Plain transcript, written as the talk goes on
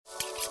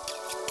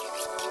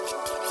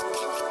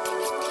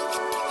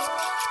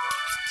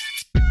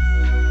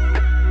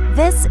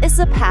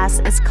The Pass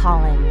is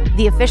Calling,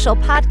 the official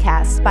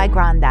podcast by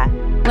Granda.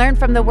 Learn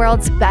from the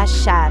world's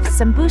best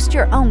chefs and boost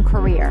your own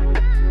career.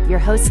 Your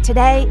host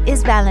today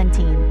is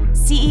Valentin,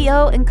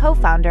 CEO and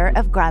co-founder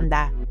of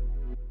Granda.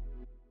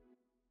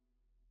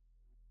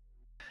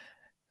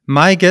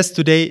 My guest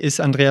today is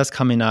Andreas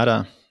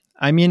Caminada.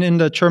 I mean, in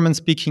the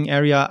German-speaking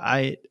area,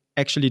 I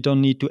actually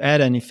don't need to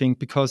add anything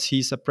because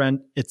he's a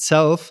brand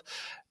itself.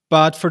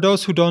 But for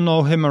those who don't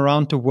know him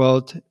around the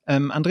world,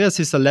 Andreas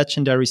is a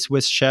legendary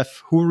Swiss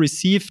chef who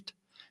received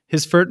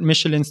his third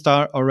Michelin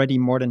star already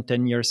more than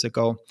 10 years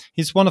ago.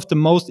 He's one of the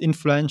most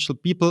influential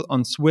people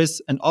on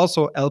Swiss and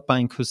also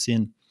Alpine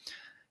cuisine.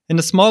 In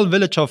the small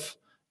village of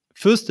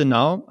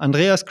Fürstenau,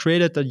 Andreas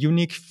created a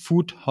unique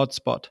food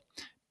hotspot.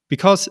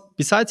 Because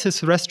besides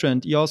his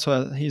restaurant,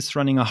 he's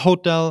running a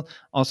hotel,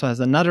 also has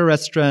another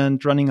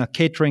restaurant, running a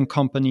catering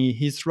company.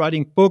 He's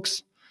writing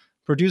books,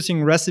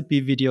 producing recipe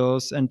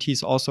videos, and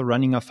he's also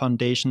running a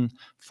foundation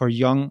for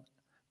young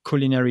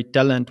culinary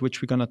talent,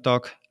 which we're going to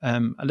talk a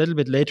little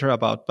bit later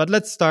about. But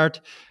let's start.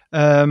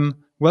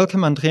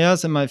 Welcome,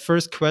 Andreas. And my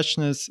first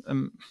question is,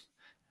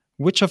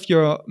 which of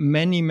your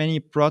many, many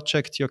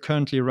projects you're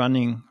currently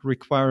running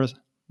requires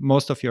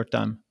most of your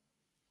time?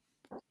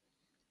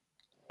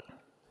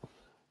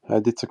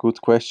 That's a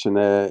good question.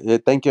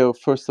 Thank you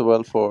first of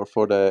all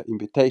for the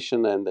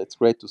invitation, and it's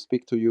great to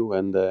speak to you.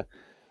 And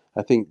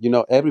I think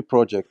every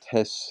project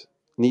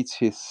needs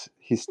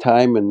his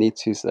time and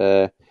needs his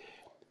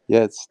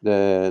it's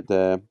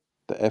the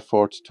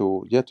effort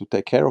to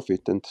take care of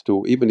it, and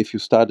to, even if you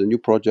start a new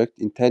project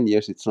in 10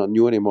 years, it's not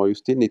new anymore. You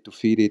still need to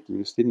feed it.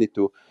 You still need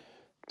to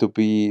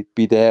be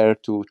there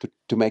to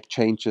make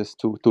changes,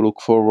 to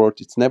look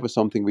forward. It's never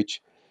something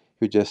which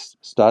you just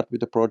start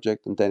with the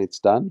project and then it's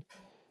done.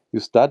 You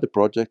start the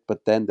project,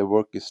 but then the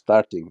work is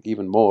starting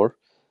even more.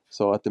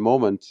 So at the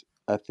moment,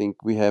 I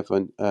think we're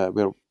on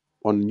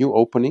a new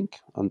opening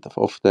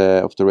of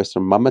the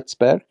restaurant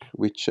Mammetsberg,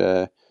 which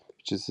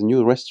is a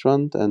new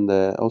restaurant, and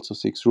also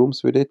 6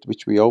 rooms with it,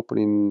 which we open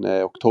in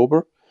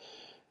October.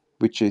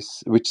 Which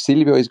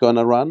Silvio is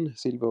gonna run.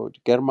 Silvio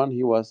German,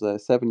 he was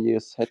 7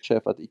 years head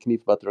chef at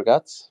Iknif Bad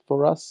Ragaz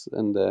for us,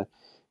 and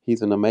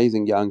he's an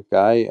amazing young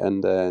guy,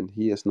 and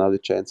he has now the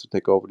chance to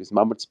take over this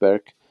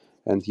Mammetsberg,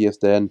 and he has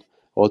then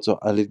also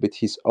a little bit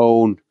his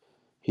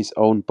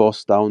own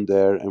boss down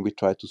there, and we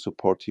try to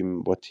support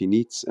him what he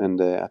needs.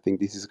 And I think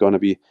this is going to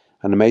be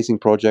an amazing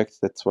project.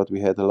 That's what we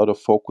had a lot of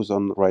focus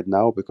on right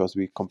now, because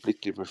we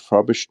completely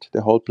refurbished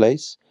the whole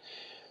place.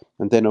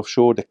 And then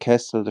offshore, the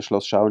castle, the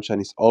Schloss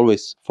Schauenstein, is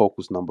always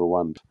focus number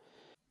one.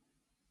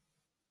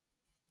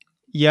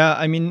 Yeah,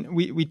 I mean,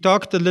 we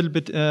talked a little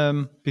bit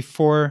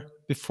before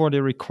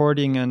the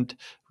recording, and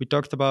we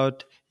talked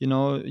about,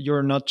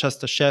 you're not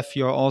just a chef,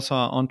 you're also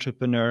an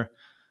entrepreneur.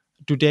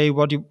 Today,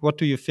 what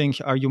do you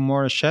think? Are you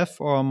more a chef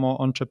or a more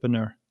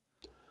entrepreneur?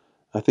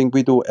 I think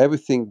we do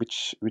everything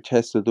which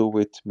has to do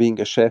with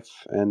being a chef,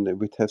 and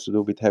which has to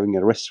do with having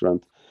a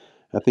restaurant.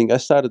 I think I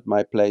started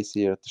my place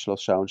here at the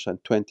Schloss Schauenstein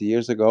 20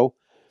 years ago.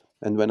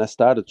 And when I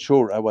started,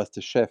 sure, I was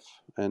the chef,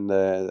 and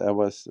I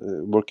was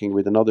working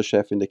with another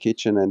chef in the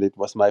kitchen, and it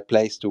was my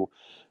place to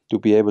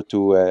be able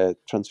to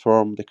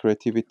transform the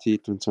creativity,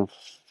 to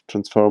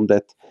transform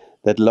that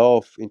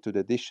love into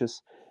the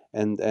dishes.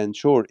 And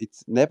sure,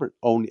 it's never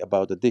only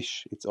about the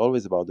dish; it's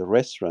always about the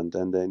restaurant.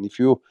 And then if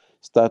you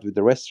start with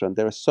the restaurant,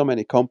 there are so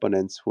many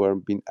components who are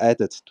being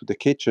added to the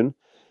kitchen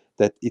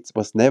that it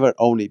was never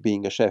only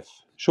being a chef.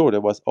 Sure, there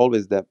was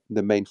always the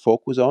main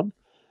focus on,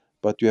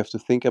 but you have to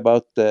think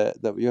about the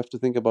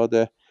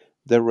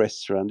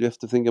restaurant. You have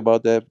to think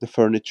about the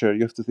furniture.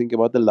 You have to think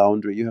about the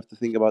laundry. You have to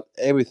think about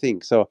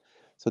everything. So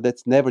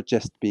that's never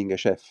just being a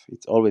chef.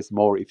 It's always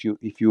more. If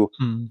you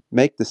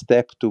make the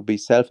step to be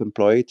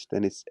self-employed,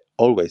 then it's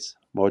always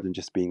more than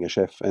just being a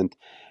chef. And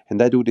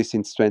I do this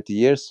since 20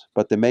 years,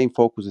 but the main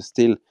focus is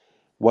still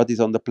what is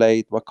on the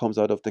plate, what comes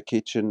out of the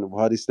kitchen,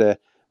 what is the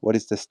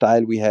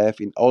style we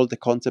have in all the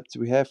concepts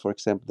we have. For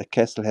example, the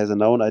Kessel has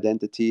an own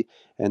identity,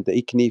 and the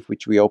Iknif,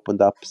 which we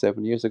opened up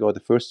 7 years ago,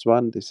 the first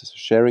one, this is a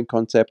sharing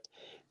concept.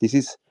 This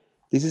is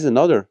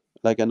another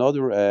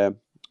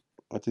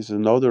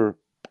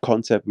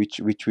concept which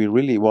we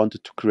really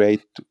wanted to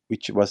create,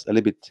 which was a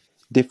little bit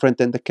different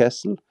than the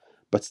Kessel,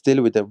 but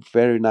still with a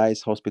very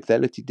nice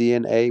hospitality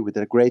DNA, with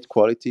a great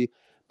quality,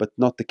 but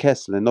not the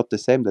Kessel and not the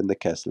same than the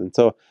Kessel. And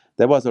so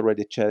there was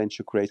already a challenge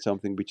to create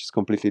something which is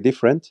completely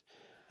different.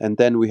 And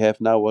then we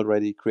have now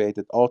already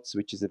created Ots,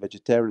 which is a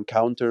vegetarian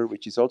counter,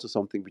 which is also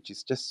something which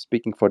is just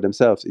speaking for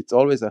themselves. It's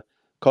always a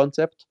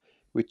concept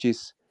which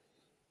is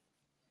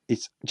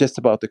it's just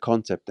about the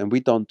concept, and we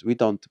don't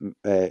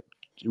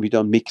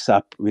mix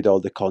up with all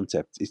the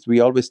concepts. We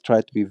always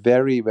try to be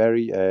very,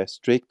 very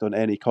strict on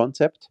any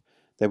concept,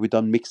 that we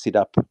don't mix it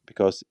up,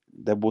 because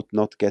that would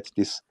not get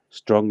this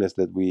strongness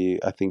that we,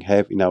 I think,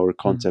 have in our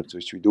concepts,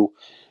 which we do.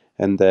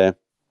 And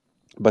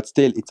but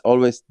still, it's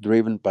always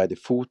driven by the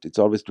food. It's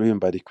always driven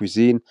by the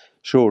cuisine.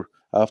 Sure,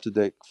 after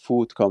the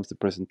food comes the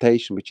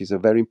presentation, which is a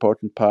very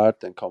important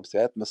part. Then comes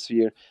the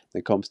atmosphere.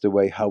 Then comes the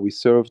way how we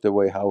serve, the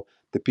way how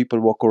the people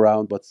walk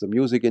around, what the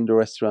music in the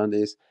restaurant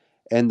is.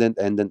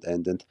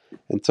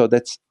 and so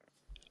that's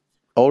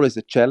always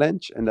a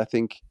challenge. And I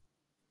think,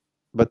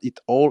 but it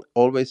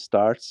always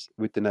starts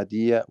with an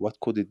idea: what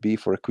could it be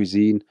for a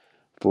cuisine,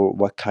 for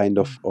what kind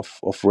of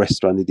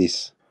restaurant it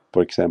is,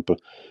 for example.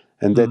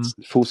 And Mm. that's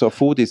food. So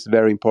food is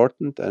very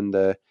important, and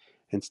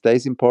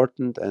stays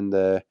important.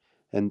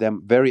 And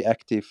I'm very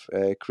active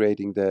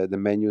creating the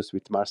menus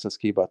with Marcel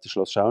Skiba at the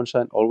Schloss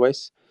Schauenstein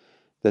always.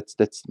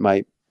 That's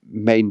my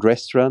main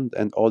restaurant,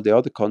 and all the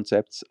other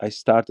concepts I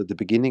start at the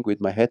beginning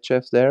with my head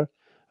chefs there.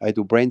 I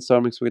do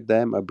brainstormings with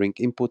them. I bring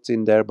inputs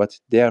in there, but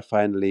they are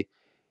finally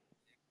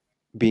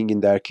being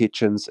in their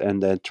kitchens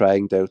and then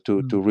trying to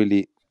Mm.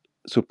 really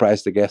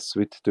surprise the guests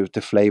with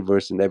the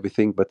flavors and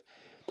everything. But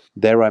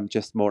there I'm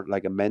just more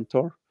like a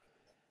mentor.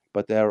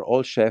 But they are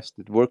all chefs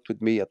that worked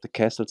with me at the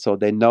castle, so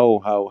they know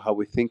how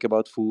we think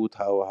about food,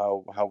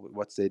 how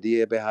what's the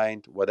idea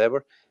behind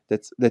whatever.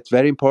 That's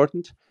very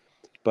important.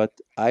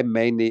 But I'm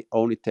mainly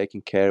only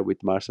taking care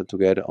with Marcel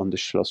together on the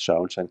Schloss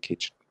Schauenstein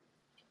kitchen.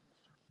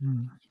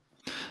 Mm.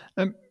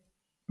 Um,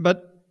 but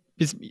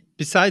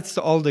besides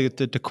all the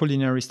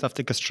culinary stuff,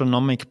 the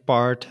gastronomic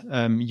part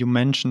you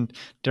mentioned,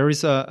 there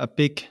is a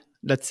big,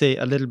 let's say,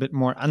 a little bit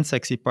more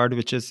unsexy part,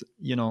 which is,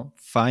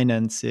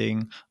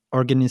 financing,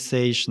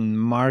 organization,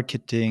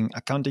 marketing,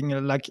 accounting,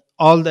 like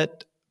all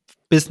that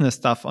business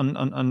stuff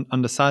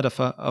on the side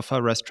of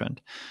a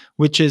restaurant,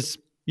 which is,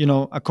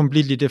 a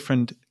completely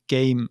different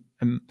game.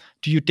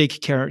 Do you take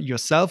care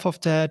yourself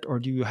of that, or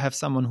do you have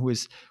someone who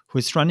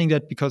is running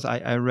that? Because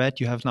I read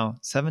you have now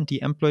 70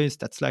 employees.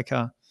 That's like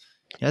yeah,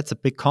 it's a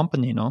big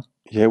company, no?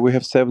 Yeah, we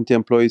have 70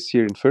 employees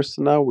here in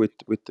Fürstenau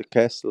with the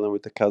castle and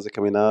with the Casa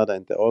Caminada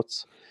and the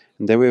Ots.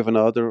 And then we have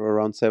another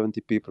around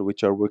 70 people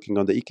which are working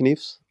on the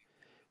Iknifs,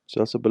 which is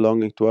also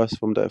belonging to us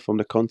from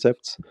the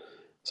concepts.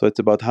 So it's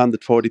about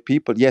 140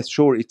 people. Yes,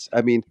 sure.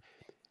 I mean,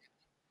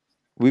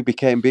 we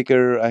became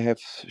bigger. I have,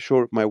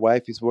 sure, my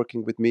wife is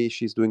working with me.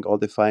 She's doing all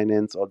the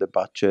finance, all the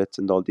budgets,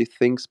 and all these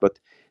things. But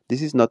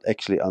this is not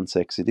actually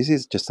unsexy. This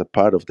is just a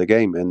part of the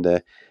game.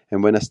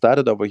 And when I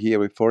started over here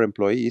with 4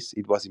 employees,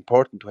 it was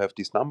important to have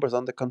these numbers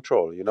under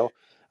control.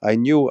 I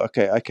knew,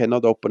 okay, I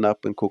cannot open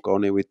up and cook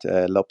only with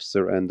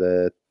lobster and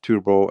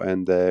turbo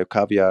and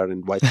caviar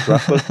and white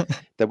truffle.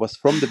 That was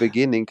from the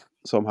beginning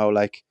somehow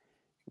like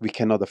we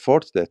cannot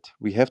afford that.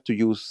 We have to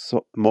use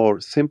more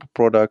simple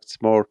products,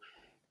 more,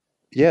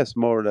 yes,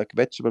 more like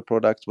vegetable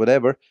products,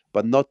 whatever,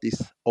 but not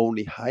this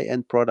only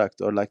high-end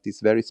product or like these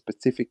very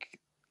specific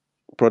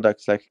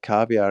products like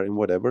caviar and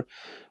whatever.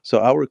 So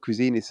our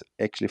cuisine is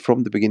actually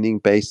from the beginning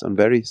based on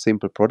very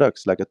simple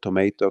products like a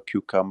tomato,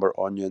 cucumber,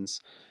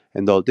 onions,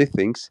 and all these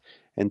things.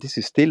 And this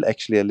is still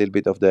actually a little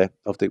bit of the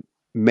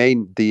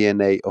main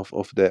DNA of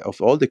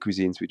all the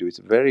cuisines we do. It's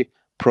a very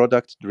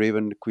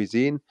product-driven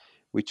cuisine,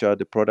 which are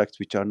the products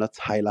which are not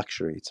high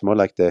luxury. It's more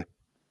like the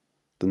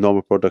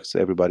normal products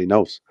everybody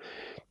knows.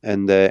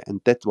 And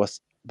that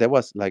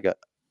was like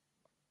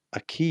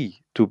a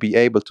key to be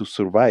able to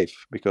survive,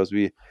 because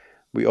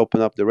we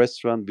opened up the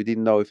restaurant. We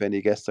didn't know if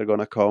any guests are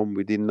gonna come.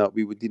 We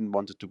didn't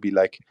want it to be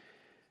like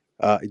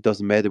it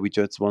doesn't matter. We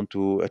just want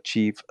to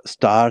achieve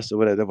stars or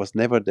whatever. That was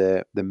never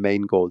the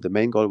main goal. The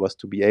main goal was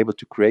to be able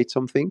to create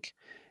something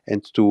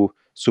and to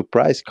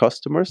surprise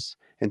customers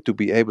and to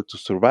be able to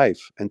survive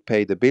and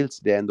pay the bills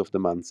at the end of the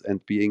month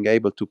and being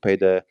able to pay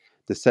the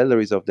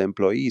salaries of the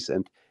employees.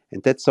 And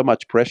that's so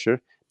much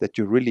pressure that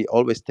you really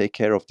always take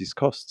care of these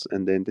costs.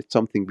 And then that's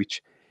something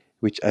which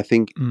I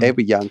think Mm.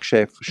 every young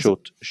chef So,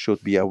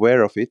 should be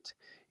aware of it.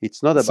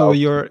 It's not so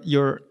about,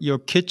 your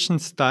kitchen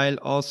style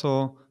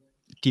also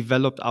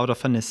developed out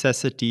of a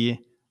necessity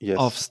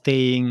of yes,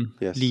 staying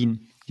yes, lean.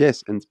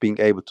 yes, and being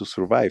able to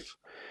survive.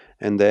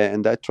 And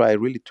I try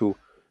really to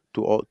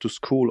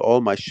school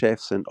all my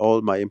chefs and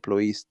all my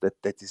employees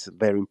that is a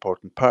very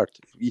important part.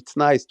 It's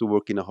nice to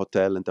work in a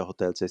hotel and the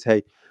hotel says,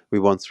 "Hey, we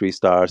want 3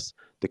 stars.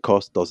 The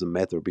cost doesn't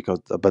matter,"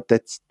 but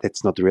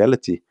that's not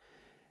reality.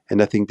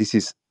 And I think this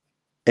is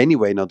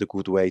anyway not a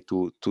good way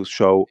to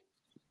show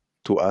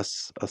to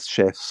us as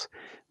chefs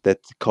that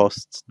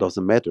costs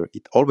doesn't matter.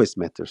 It always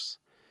matters,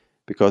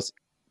 because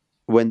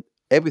when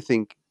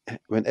everything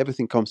when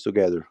everything comes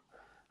together,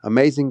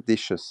 amazing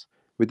dishes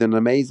with an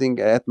amazing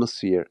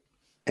atmosphere,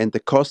 and the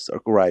costs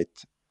are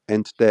right,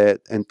 and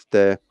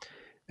the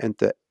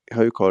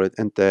how you call it,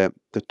 and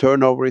the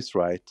turnover is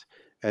right,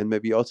 and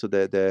maybe also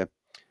the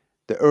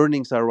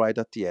earnings are right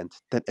at the end,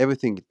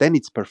 then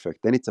it's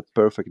perfect. Then it's a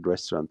perfect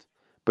restaurant.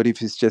 But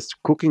if it's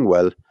just cooking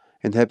well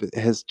and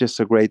has just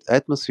a great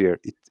atmosphere,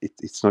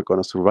 it's not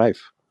going to survive.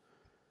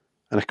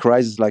 And a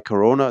crisis like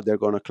Corona, they're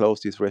going to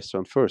close this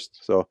restaurant first.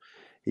 So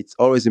it's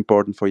always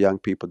important for young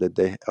people that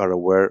they are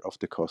aware of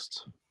the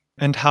costs.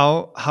 And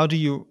how do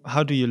you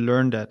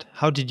learn that?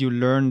 How did you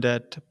learn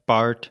that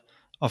part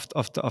of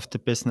the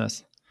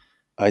business?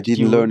 I Did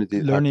didn't learn you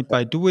it. learn it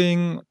by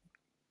doing?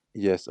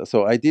 Yes,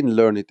 so I didn't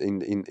learn it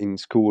in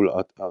school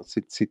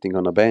sitting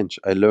on a bench.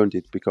 I learned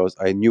it because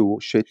I knew,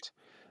 shit,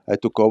 I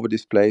took over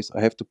this place.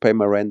 I have to pay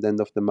my rent end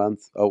of the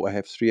month. Oh, I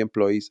have 3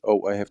 employees.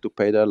 Oh, I have to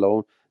pay their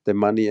loan, the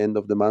money end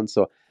of the month.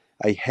 So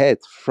I had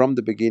from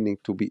the beginning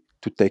to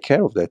take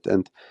care of that.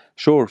 And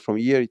sure, from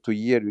year to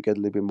year, you get a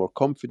little bit more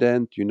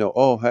confident. You know,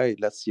 oh, hey,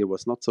 last year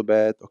was not so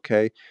bad.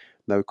 Okay,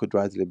 now we could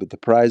rise a little bit the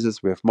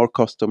prices. We have more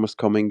customers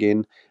coming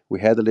in. We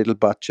had a little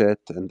budget,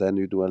 and then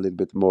you do a little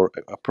bit more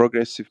a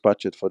progressive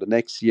budget for the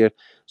next year.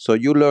 So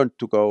you learn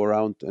to go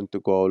around and to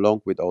go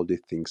along with all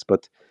these things.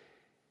 But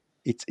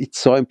it's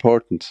so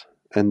important,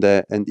 and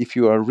if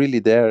you are really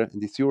there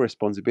and it's your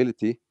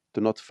responsibility to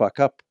not fuck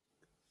up,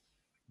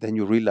 then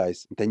you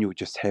realize, then you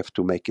just have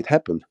to make it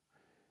happen.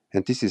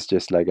 And this is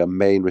just like a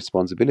main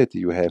responsibility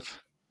you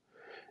have.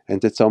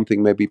 And that's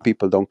something maybe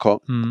people don't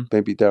call. Mm.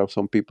 Maybe there are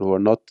some people who are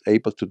not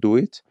able to do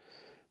it,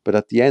 but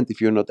at the end, if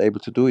you're not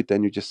able to do it,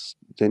 then you just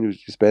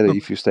better Okay.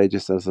 if you stay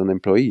just as an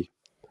employee.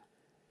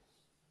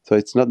 So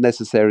it's not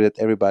necessary that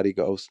everybody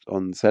goes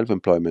on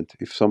self-employment.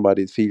 If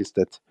somebody feels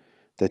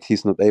that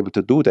he's not able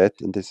to do that,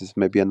 and this is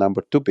maybe a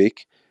number too big,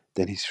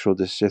 then he should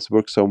just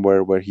work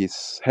somewhere where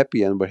he's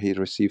happy and where he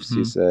receives Mm.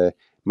 his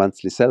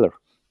monthly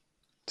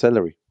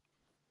salary.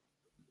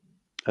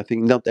 I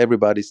think not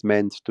everybody's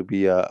meant to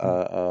be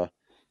a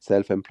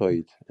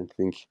self-employed. I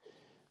think,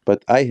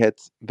 but I had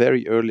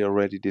very early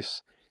already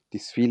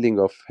this feeling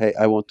of, hey,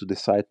 I want to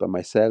decide by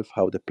myself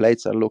how the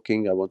plates are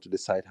looking. I want to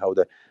decide how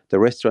the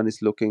restaurant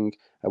is looking.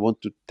 I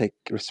want to take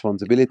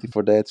responsibility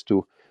for that.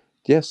 To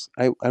yes,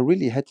 I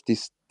really had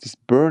this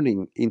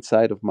burning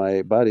inside of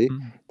my body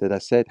Mm. that I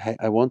said, hey,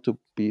 I want to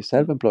be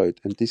self-employed,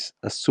 and this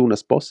as soon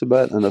as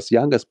possible and as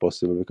young as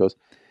possible, because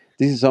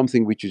this is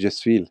something which you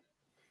just feel,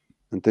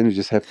 and then you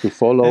just have to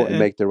follow and And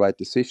make the right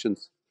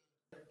decisions.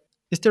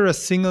 is there a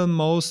single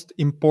most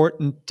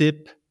important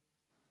tip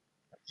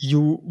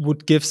you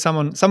would give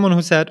someone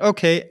who said,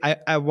 okay,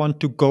 I want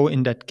to go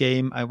in that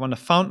game, I want to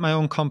found my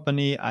own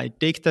company, I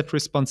take that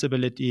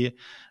responsibility,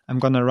 I'm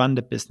going to run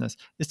the business?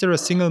 Is there a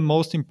single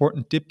most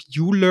important tip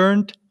you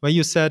learned where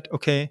you said,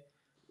 okay,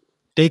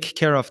 take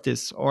care of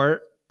this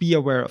or be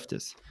aware of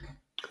this?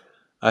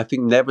 I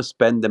think never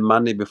spend the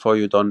money before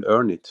you don't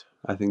earn it.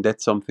 I think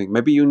that's something.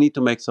 Maybe you need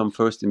to make some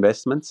first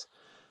investments,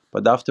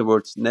 but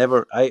afterwards,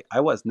 never. I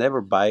was never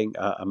buying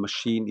a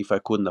machine if I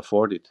couldn't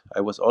afford it.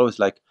 I was always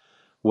like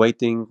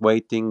waiting,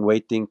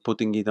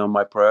 putting it on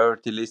my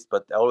priority list,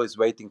 but always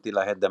waiting till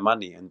I had the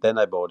money, and then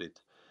I bought it.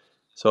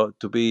 So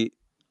to be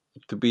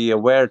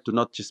aware, to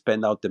not just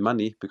spend out the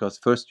money, because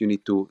first you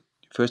need to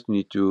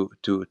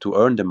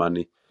earn the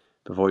money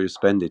before you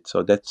spend it.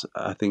 So that's,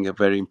 I think, a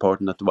very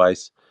important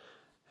advice.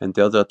 And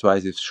the other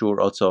advice is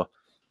sure also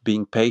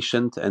being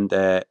patient and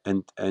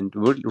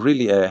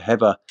really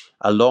have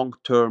a long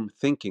term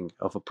thinking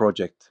of a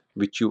project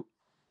which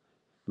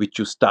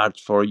you start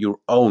for your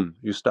own.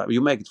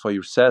 You make it for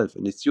yourself,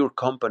 and it's your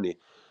company.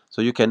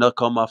 So you cannot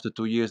come after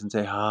 2 years and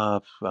say,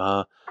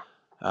 I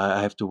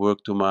have to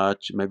work too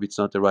much. Maybe it's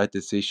not the right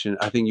decision.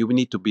 I think you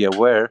need to be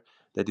aware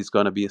that it's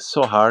going to be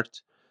so hard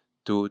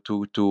to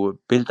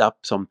build up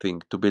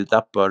something, to build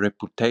up a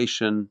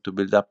reputation, to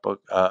build up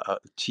a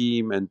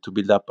team, and to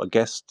build up a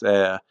guest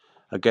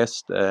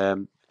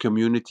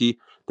community.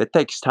 That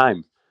takes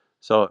time.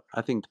 So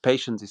I think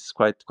patience is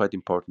quite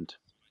important.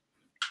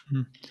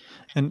 Mm.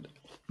 And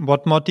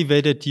what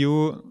motivated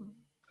you?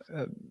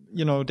 uh,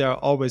 there are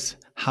always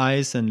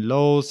highs and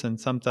lows, and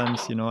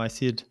sometimes, I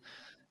see it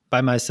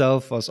by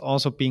myself was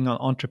also being an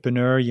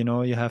entrepreneur.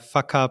 You have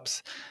fuck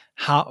ups.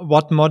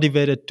 What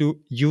motivated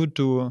you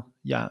to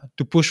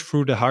push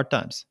through the hard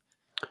times?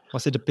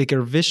 Was it a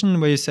bigger vision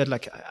where you said,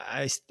 like,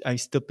 I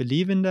still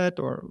believe in that,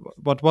 or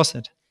what was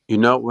it?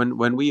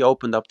 When we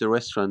opened up the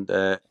restaurant,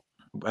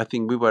 I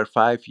think we were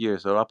 5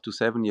 years or up to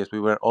 7 years. We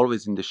were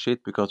always in the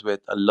shit because we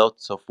had a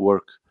lots of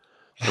work.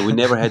 So we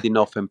never had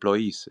enough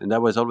employees, and I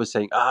was always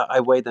saying, I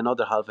wait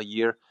another half a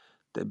year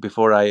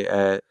before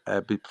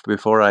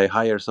I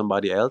hire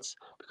somebody else,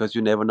 because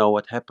you never know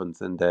what happens.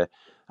 And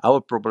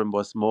our problem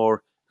was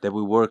more that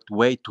we worked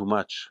way too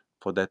much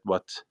for that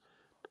what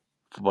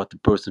the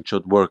person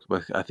should work.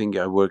 But I think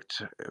I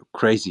worked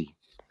crazy.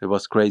 It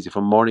was crazy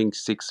from morning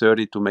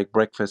 6:30 to make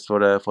breakfast for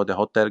the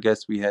hotel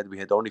guests. We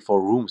had only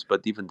 4 rooms,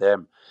 but even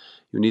them,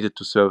 you needed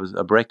to serve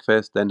a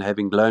breakfast, then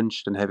having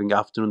lunch, then having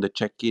afternoon the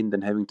check-in,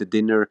 then having the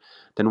dinner,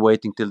 then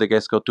waiting till the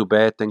guests go to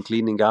bed, then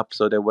cleaning up.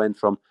 So they went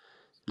from,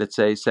 let's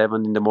say,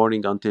 7 in the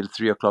morning until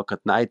 3 o'clock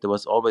at night. There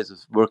was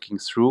always working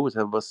through.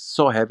 It was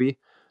so heavy.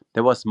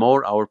 There was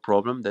more our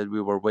problem that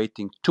we were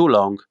waiting too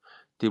long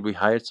till we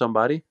hired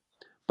somebody.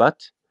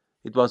 But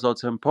it was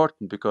also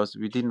important because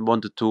we didn't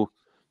want to.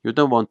 You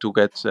don't want to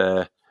get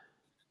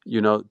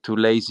too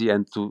lazy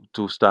and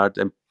to start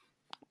and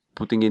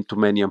putting in too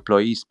many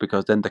employees,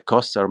 because then the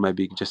costs are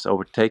maybe just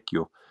overtake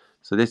you.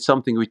 So that's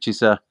something which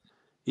is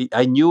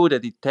I knew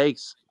that it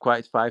takes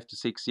quite 5 to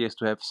 6 years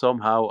to have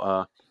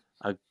somehow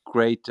a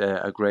great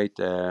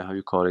how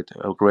you call it,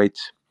 a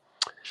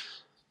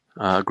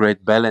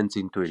great balance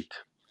into it.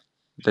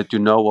 That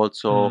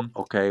also, Mm,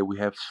 okay, we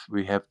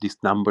have these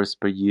numbers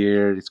per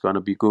year. It's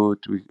gonna be good.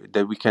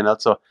 That we can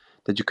also,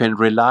 that you can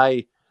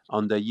rely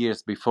on the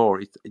years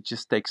before. It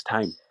just takes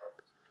time,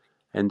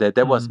 and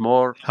that was mm.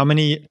 more. How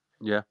many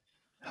Yeah.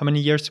 how many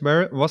years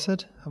was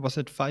it? Was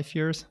it 5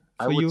 years?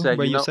 I for would you, say,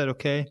 where you said,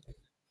 okay,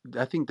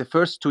 I think the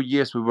first 2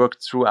 years we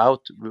worked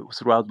throughout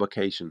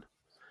vacation,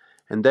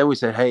 and then we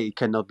said, hey, it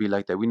cannot be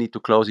like that. We need to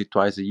close it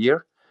twice a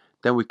year.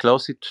 Then we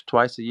closed it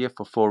twice a year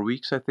for 4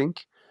 weeks, I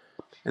think.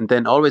 And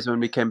then always when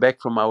we came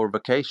back from our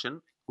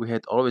vacation, we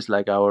had always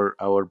like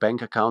our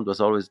bank account was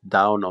always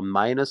down on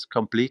minus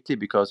completely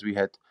because we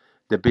had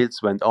the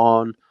bills went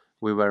on.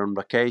 We were on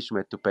vacation. We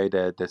had to pay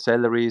the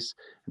salaries,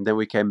 and then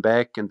we came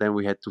back, and then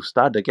we had to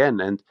start again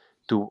and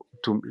to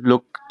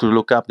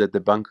look up that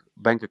the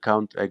bank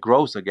account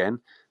grows again.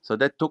 So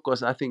that took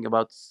us, I think,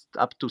 about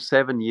up to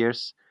 7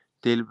 years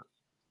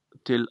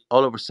till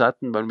all of a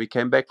sudden when we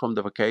came back from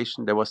the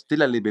vacation, there was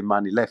still a little bit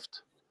money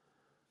left.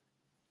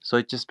 So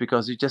it's just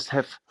because you just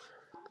have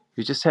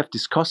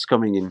this cost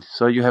coming in.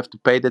 So you have to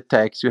pay the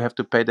tax, you have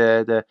to pay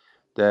the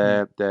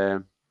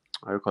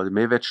how you call it,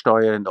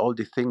 Mehrwertsteuer and all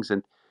these things,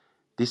 and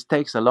this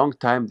takes a long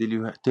time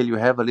till you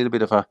have a little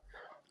bit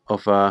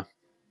of a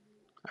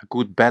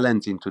good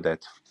balance into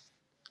that.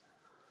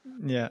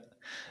 yeah.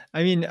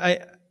 I mean,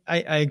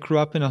 I grew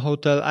up in a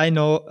hotel. I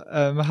know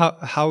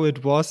how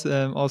it was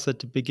also at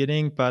the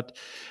beginning, but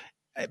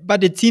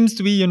it seems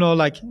to be,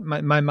 like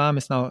my mom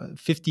is now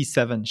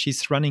 57.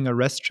 She's running a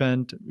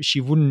restaurant.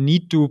 She wouldn't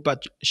need to,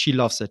 but she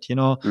loves it,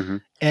 Hmm.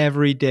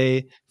 every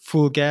day,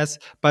 full gas.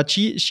 But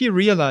she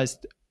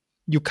realized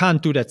you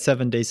can't do that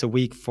 7 days a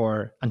week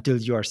for until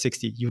you are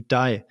 60. You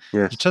die. You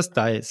Yes. just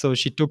die. So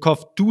she took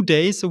off 2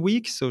 days a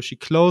week. So she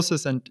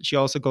closes, and she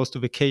also goes to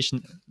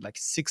vacation like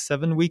 6,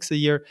 7 weeks a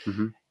year.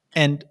 Hmm.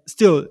 And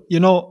still,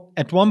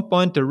 at one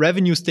point the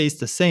revenue stays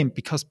the same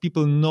because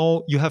people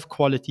know you have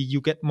quality, you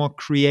get more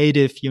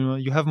creative,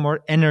 you have more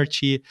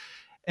energy.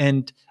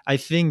 And I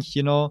think,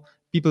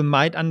 people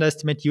might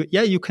underestimate you.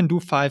 Yeah, you can do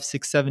 5,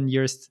 6, 7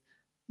 years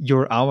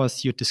your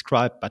hours you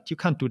describe, but you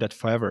can't do that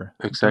forever.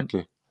 Don't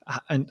Exactly.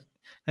 and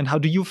and how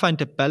do you find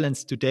the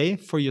balance today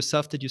for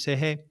yourself, that you say,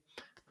 hey,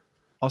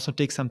 also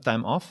take some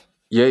time off?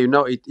 Yeah,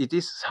 it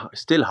is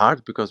still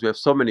hard because we have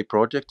so many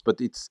projects,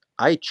 but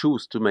I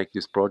choose to make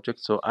this project.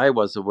 So I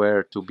was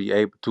aware to be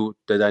able to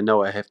that I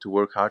know I have to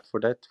work hard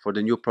for that, for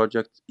the new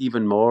project,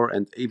 even more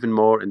and even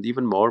more and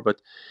even more.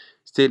 But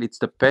still, it's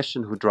the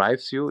passion who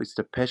drives you. It's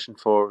the passion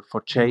for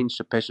Mm, change,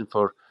 the passion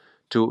for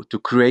to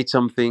create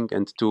something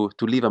and to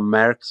leave a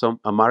mark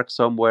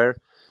somewhere,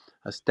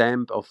 a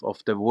stamp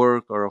of the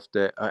work or of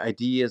the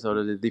ideas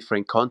or the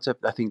different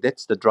concept. I think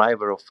that's the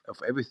driver of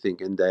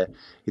everything. And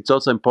it's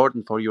also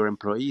important for your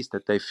employees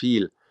that they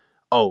feel,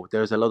 oh,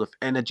 there's a lot of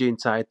energy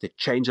inside. They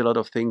change a lot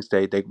of things.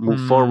 They move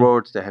mm,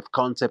 forward. They have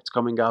concepts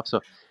coming up.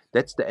 So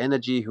that's the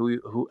energy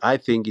who I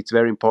think it's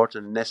very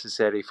important and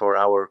necessary for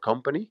our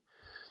company.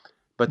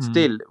 But mm,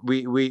 still,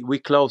 we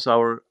close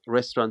our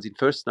restaurants in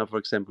Fürstenau, for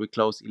example. We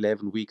close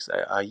 11 weeks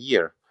a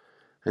year,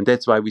 and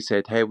that's why we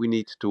said, hey, we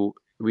need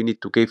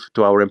to give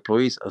to our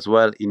employees as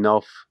well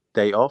enough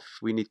day off.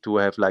 We need to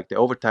have like the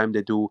overtime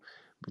they do,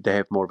 they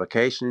have more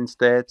vacation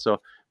instead. So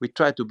we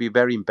try to be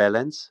very in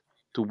balance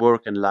to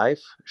work and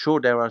life.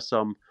 Sure, there are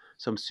some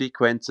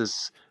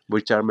sequences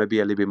which are maybe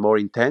a little bit more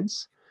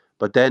intense,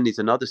 but then it's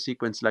another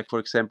sequence, like for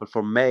example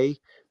from May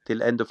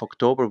till end of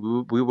October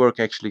we work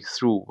actually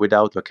through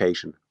without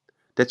vacation.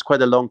 That's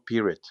quite a long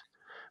period.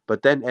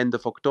 But then end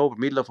of October,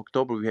 middle of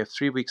October, we have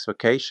 3 weeks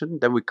vacation.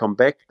 Then we come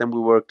back. Then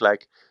we work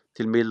like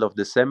till middle of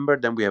December.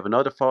 Then we have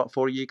another 4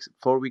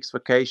 weeks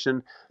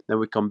vacation. Then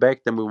we come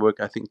back. Then we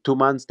work, I think, 2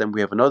 months. Then we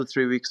have another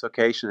 3 weeks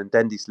vacation. And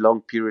then this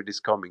long period is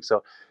coming.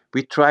 So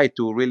we try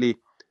to really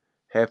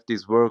have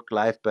this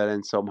work-life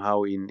balance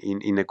somehow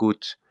in a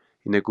good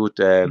in a good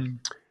mm,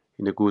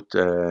 in a good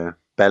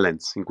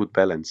balance, in good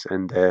balance.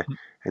 And mm,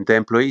 and the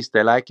employees,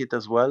 they like it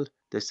as well.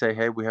 They say,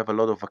 hey, we have a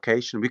lot of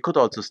vacation. We could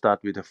also start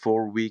with a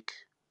 4 week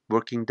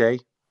working day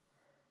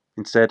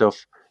instead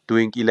of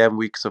doing 11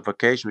 weeks of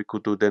vacation. We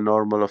could do the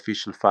normal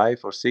official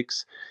 5 or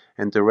 6,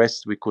 and the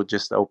rest we could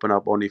just open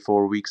up only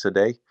 4 weeks a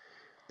day.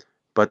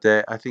 But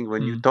I think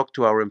when you mm, talk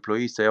to our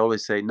employees, they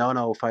always say, no,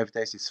 no, 5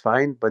 days is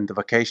fine, but the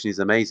vacation is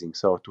amazing.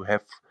 So to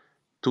have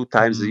 2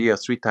 times a mm. year,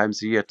 3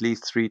 times a year, at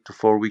least 3 to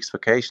 4 weeks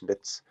vacation,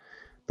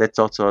 that's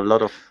also a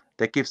lot of,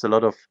 that gives a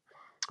lot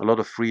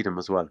of freedom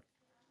as well.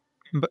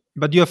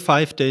 But you have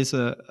 5 days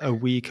a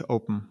week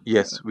open,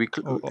 Yes,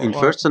 in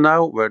or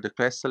Fürstenau, where the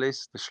Kessel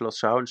is, the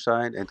Schloss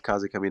Schauenstein, and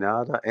Casa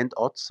Caminada, and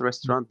Ott's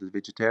restaurant, the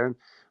vegetarian,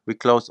 we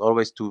close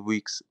always 2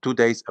 weeks, 2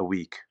 days a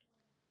week,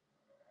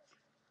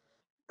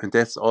 and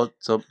that's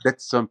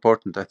so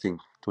important, I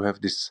think, to have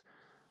this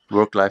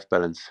work-life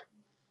balance.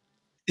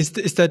 is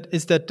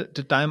that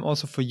the time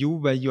also for you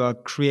where you are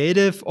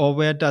creative, or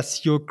where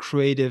does your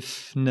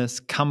creativeness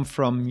come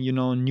from?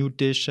 New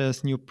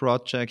dishes, new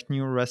project,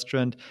 new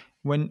restaurant.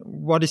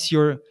 What is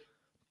your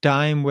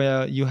time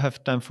where you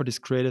have time for this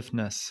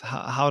creativeness?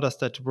 How does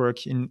that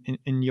work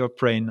in your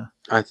brain?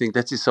 I think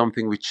that is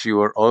something which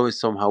you are always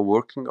somehow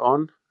working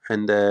on,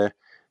 and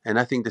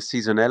I think the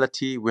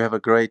seasonality. We have a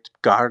great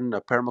garden,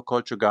 a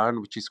permaculture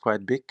garden, which is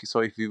quite big. So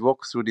if you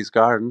walk through this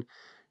garden,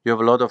 you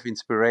have a lot of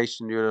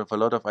inspiration. You have a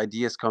lot of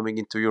ideas coming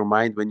into your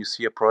mind when you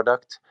see a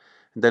product.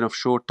 And then, of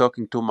sure,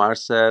 talking to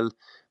Marcel,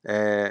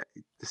 The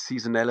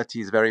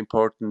seasonality is very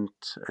important,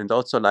 and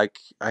also like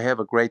I have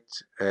a great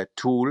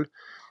tool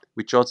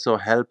which also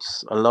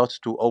helps a lot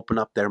to open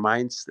up their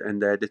minds.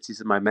 And this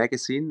is my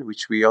magazine,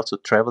 which we also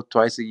travel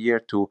twice a year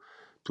to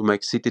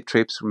make city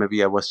trips.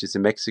 Maybe I was just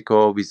in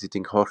Mexico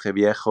visiting Jorge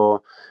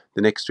Viejo.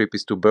 The next trip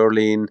is to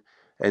Berlin.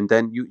 And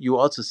then you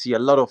also see a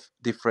lot of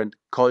different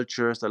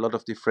cultures, a lot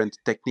of different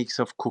techniques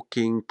of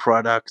cooking,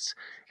 products.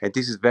 And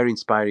this is very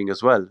inspiring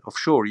as well. Of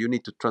sure, you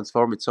need to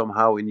transform it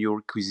somehow in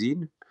your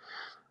cuisine,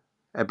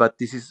 but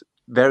this is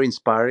very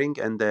inspiring.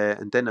 And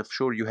then, of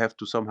sure, you have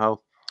to somehow,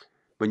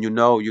 when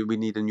we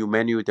need a new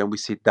menu, then we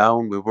sit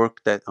down, we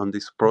work that on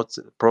this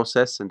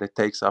process, and that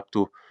takes up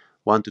to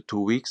 1 to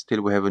 2 weeks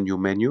till we have a new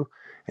menu.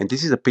 And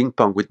this is a ping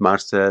pong with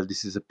Marcel.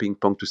 This is a ping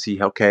pong to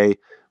see, okay,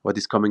 what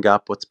is coming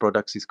up, what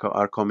products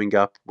are coming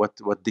up,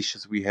 what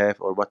dishes we have,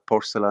 or what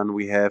porcelain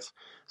we have.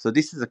 So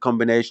this is a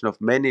combination of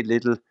many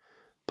little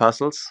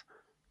puzzles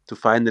to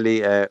finally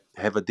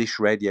have a dish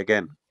ready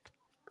again.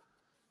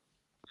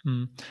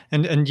 Mm.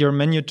 And your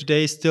menu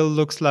today still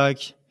looks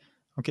like,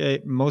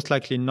 okay, most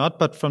likely not,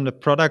 but from the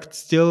product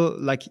still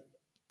like,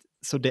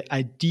 so the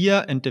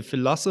idea and the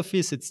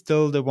philosophies, it's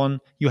still the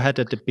one you had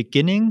at the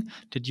beginning.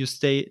 Did you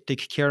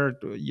take care,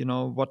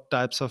 what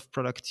types of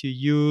products you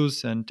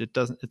use, and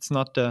it's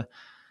not the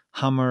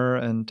hammer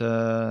and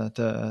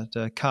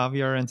the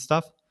caviar and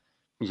stuff?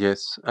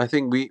 Yes, I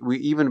think we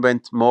even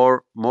went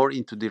more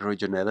into the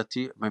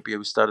regionality. Maybe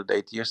we started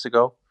 8 years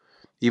ago,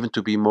 even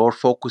to be more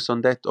focused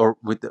on that, or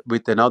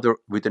with another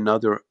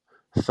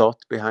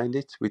thought behind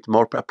it, with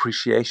more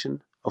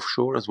appreciation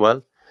offshore as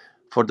well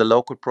for the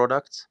local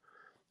products.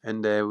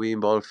 And we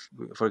involve,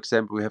 for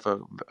example, we have a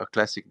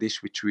classic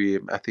dish which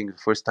I think the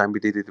first time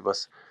we did it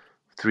was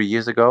 3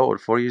 years ago or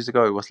 4 years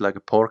ago. It was like a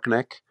pork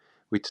neck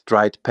with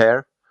dried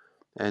pear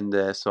and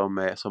some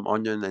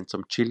onion and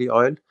some chili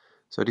oil.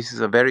 So this is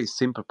a very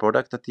simple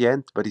product at the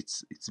end, but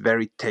it's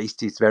very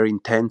tasty. It's very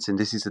intense, and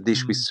this is a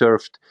dish we Mm.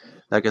 served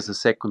like as a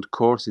second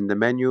course in the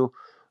menu.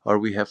 Or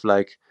we have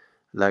like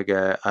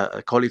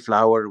a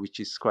cauliflower,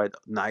 which is quite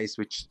nice.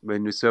 Which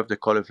when we serve the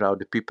cauliflower,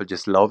 the people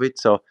just love it.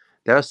 So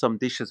there are some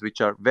dishes which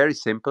are very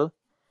simple,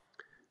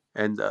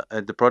 and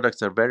the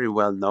products are very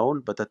well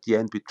known. But at the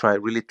end, we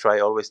really try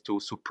always to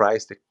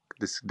surprise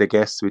the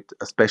guests with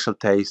a special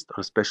taste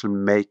or a special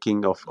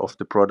making of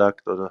the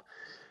product.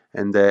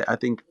 And I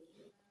think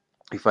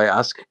if I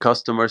ask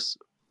customers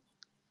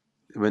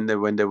when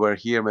they were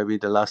here, maybe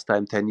the last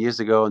time 10 years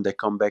ago, and they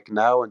come back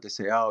now and they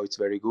say, "Oh, it's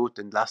very good."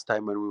 And last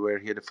time when we were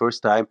here the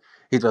first time,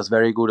 it was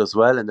very good as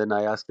well. And then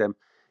I ask them,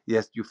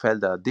 "Yes, you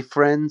felt a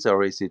difference,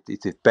 or is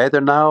it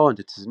better now?" And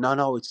it says, "No,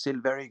 no, it's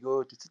still very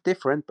good. It's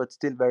different, but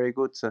still very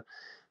good." So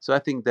I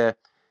think I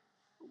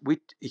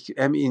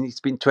mean,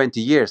 it's been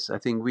 20 years. I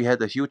think we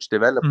had a huge Mm.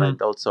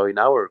 development also in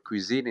our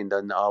cuisine, in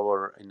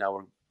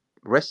our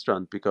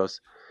restaurant,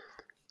 because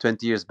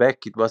 20 years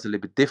back it was a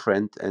little bit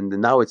different, and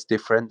now it's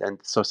different, and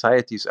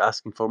society is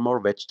asking for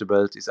more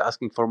vegetables, is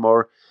asking for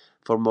more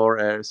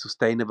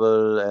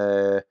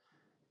sustainable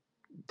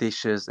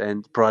dishes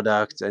and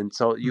products. And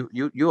so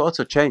Mm. you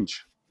also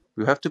change.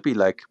 You have to be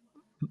like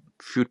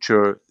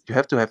future. You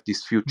have to have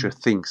these future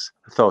Mm.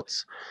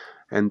 thoughts.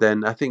 And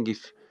then I think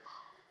if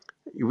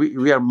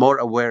we are more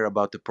aware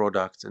about the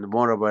products and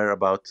more aware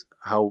about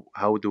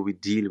how do we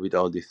deal with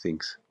all these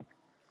things.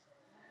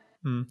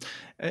 Mm.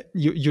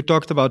 You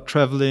talked about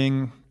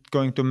traveling,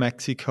 going to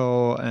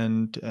Mexico,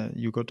 and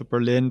you go to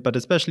Berlin, but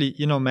especially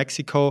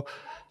Mexico,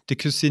 the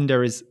cuisine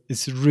there is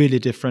really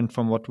different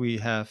from what we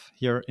have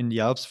here in the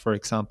Alps, for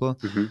example.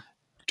 Hmm.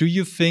 Do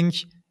you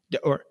think,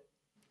 or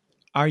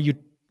are you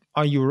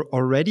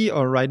already,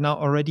 or right now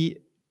already,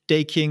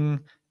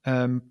 taking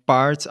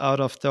parts out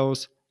of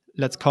those,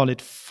 let's call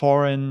it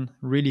foreign,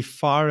 really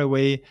far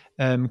away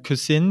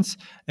cuisines?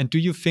 And do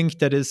you think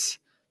that is,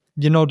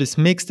 this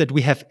mix, that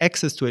we have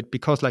access to it?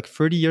 Because like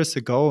 30 years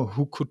ago,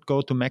 who could go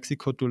to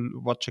Mexico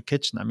to watch a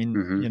kitchen? I mean,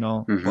 Hmm.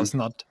 Hmm. was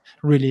not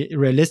really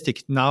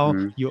realistic. Now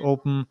Hmm. you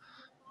open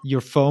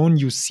your phone,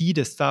 you see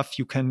the stuff,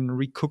 you can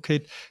recook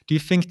it. Do you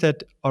think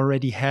that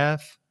already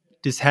have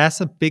this has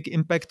a big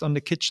impact on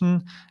the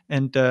kitchen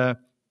and the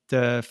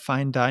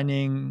fine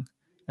dining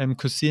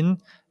cuisine?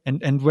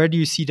 And where do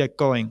you see that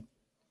going?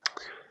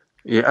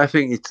 Yeah, I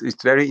think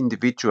it's very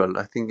individual.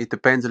 I think it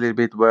depends a little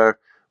bit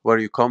where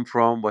you come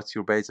from, what's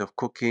your base of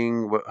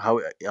cooking,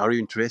 how are you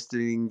interested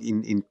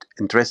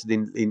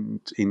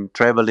in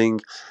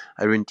traveling,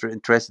 are you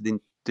interested in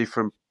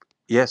different,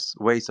 yes,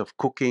 ways of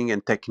cooking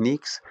and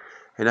techniques.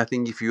 And I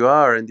think if you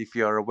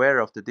are aware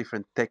of the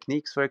different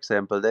techniques, for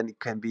example, then it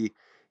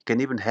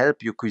can even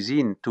help your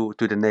cuisine to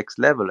the next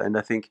level. And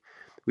I think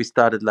we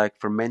started like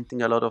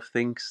fermenting a lot of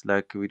things,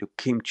 like we do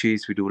kimchi,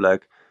 we do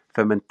like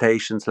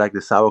fermentations like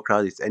the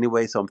sauerkraut. It's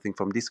anyway something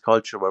from this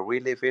culture where we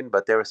live in,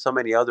 but there are so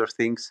many other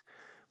things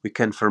we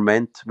can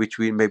ferment which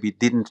we maybe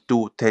didn't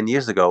do 10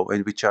 years ago,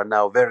 and which are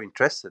now very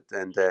interested,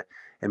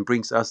 and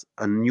brings us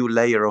a new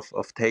layer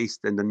of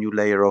taste and a new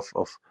layer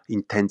of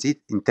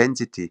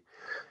intensity.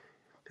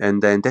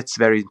 And then that's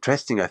very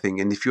interesting, I think.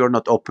 And if you're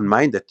not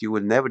open-minded, you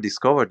will never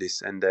discover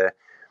this. And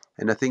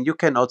And I think you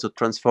can also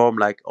transform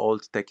like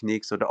old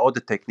techniques or the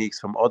other techniques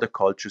from other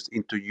cultures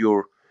into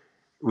your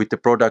with the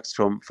products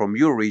from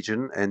your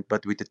region, and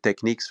but with the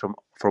techniques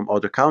from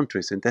other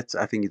countries. And that's,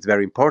 I think it's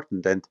very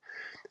important.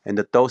 And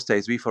at those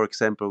days, we, for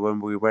example,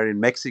 when we were in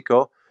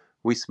Mexico,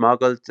 we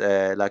smuggled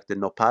like the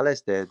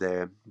nopales,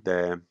 the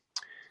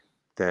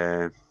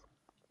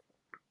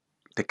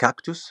the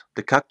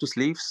cactus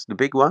leaves, the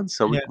big ones.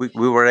 So Yeah.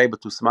 we were able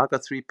to smuggle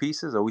 3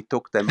 pieces, or we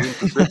took them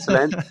into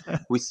Switzerland.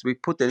 We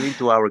put them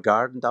into our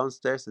garden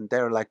downstairs, and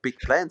they're like big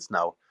plants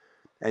now.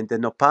 And the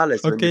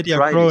nopales, when you Okay, they are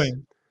try this,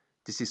 growing.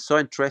 this is so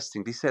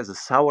interesting. This has a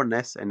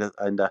sourness and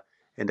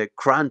a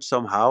crunch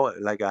somehow,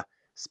 like a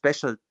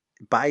special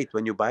bite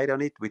when you bite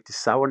on it with the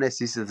sourness.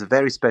 This is a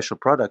very special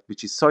product,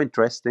 which is so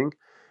interesting.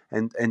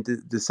 And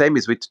the same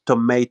is with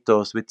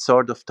tomatoes, with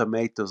sort of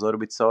tomatoes, or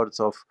with sorts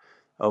of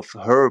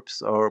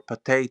herbs or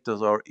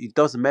potatoes, or it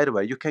doesn't matter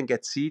where. You can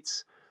get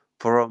seeds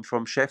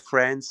from chef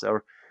friends,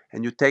 or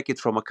and you take it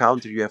from a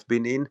country you have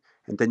been in,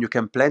 and then you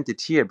can plant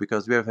it here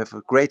because we have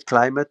a great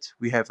climate.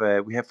 We have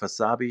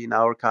wasabi in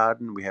our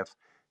garden. We have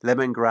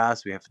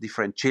lemongrass. We have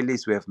different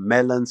chilies. We have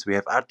melons. We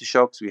have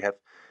artichokes. We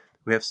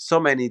have so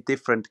many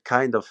different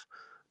kind of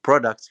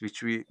products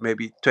which we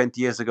maybe 20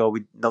 years ago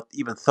we not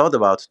even thought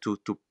about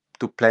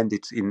to plant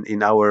it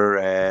in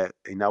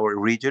our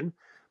region,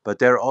 but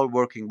they're all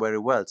working very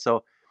well.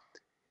 So,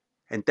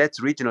 and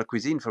that's regional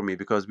cuisine for me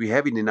because we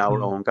have it in our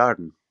Mm. own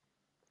garden.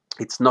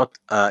 It's not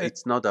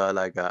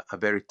like a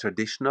very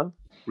traditional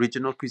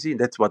regional cuisine.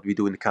 That's what we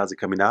do in Casa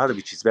Caminada,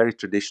 which is very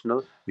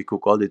traditional. We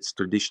cook all its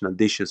traditional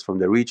dishes from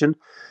the region,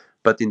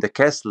 but in the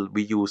castle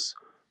we use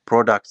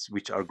products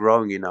which are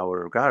growing in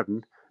our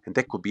garden, and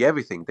that could be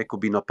everything. That could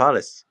be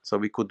nopales. So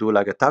we could do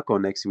like a taco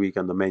next week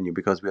on the menu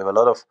because we have a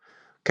lot of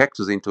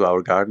cactus into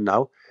our garden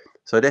now.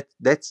 So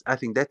that's I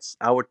think that's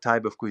our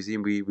type of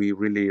cuisine we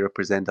really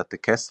represent at the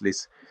castle,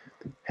 is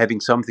having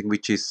something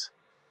which is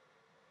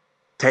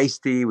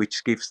tasty,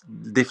 which gives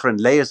different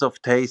layers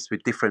of taste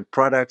with different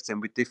products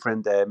and with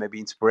different maybe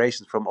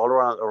inspirations from all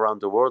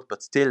around the world,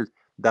 but still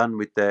done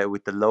with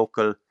the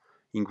local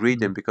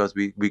ingredient Mm. because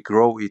we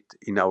grow it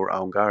in our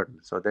own garden.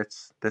 So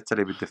that's a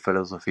little bit the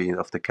philosophy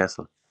of the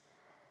castle.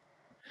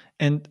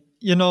 And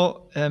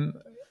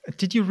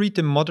did you read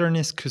the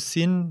Modernist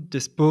Cuisine?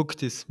 This book,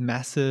 this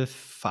massive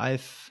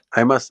five.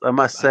 I must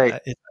say,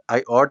 It,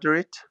 I order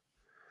it.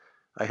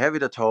 I have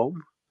it at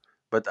home,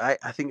 but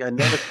I think I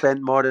never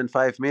spent more than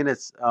 5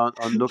 minutes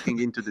on looking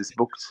into these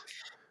books.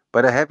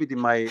 But I have it in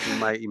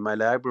my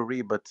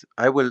library. But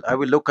I will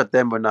look at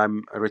them when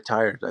I'm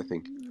retired, I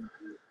think.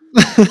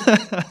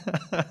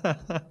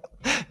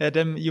 yeah,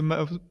 then you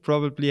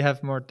probably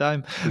have more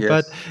time.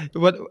 But Yes.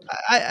 what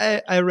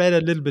I read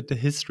a little bit the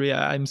history.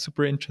 I'm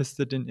super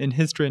interested in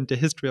history and the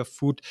history of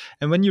food.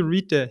 And when you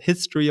read the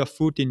history of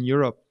food in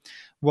Europe,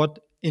 what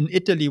in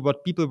Italy,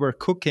 what people were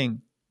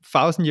cooking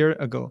 1,000 years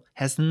ago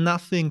has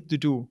nothing to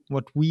do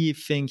what we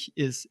think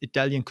is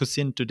Italian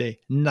cuisine today.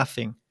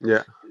 Nothing,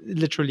 Yeah.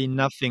 literally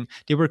nothing.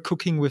 They were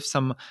cooking with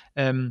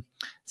um,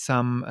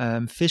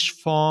 some fish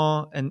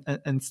fond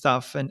and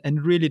stuff,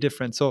 and really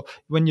different. So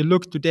when you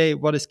look today,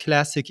 what is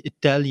classic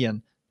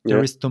Italian? There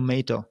Yeah. is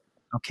tomato.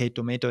 Okay,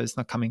 tomato is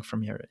not coming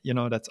from here.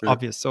 That's Yeah.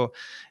 obvious. So,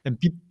 and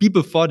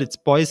people thought it's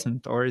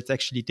poisoned or it's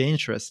actually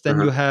dangerous. Then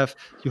Uh-huh.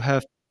 you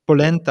have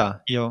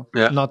polenta, Yeah.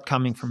 not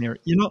coming from here.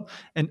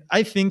 And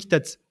I think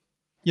that's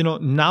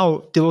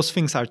now those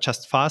things are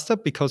just faster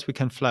because we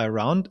can fly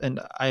around. And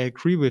I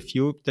agree with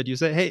you that you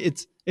say, hey,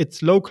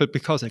 it's local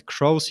because it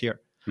grows here.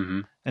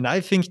 Hmm. And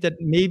I think that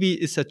maybe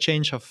it's a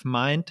change of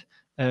mind.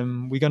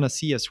 We're gonna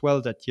see as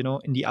well that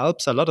in the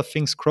Alps a lot of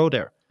things grow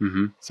there.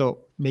 Hmm.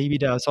 So maybe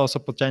there's also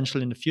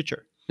potential in the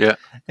future. Yeah.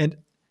 And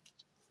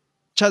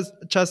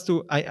just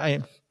to I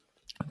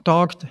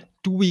talked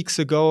 2 weeks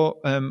ago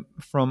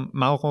from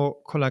Mauro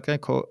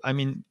Colagreco. I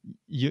mean,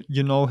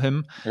 you know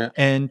him, Yeah.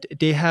 and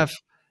they have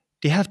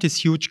this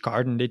huge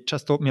garden. They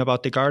just told me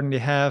about the garden they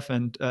have,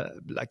 and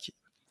like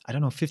I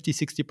don't know,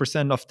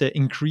 50-60% of the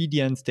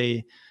ingredients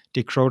they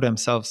grow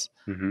themselves.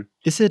 Hmm.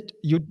 Is it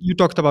you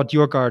talked about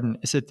your garden?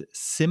 Is it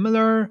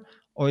similar,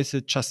 or is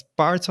it just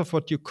parts of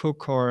what you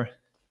cook, or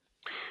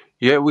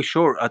Yeah, we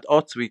sure at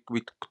odds we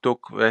took,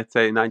 let's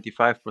say,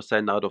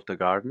 95% out of the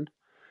garden.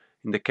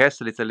 In the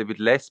castle, it's a little bit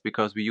less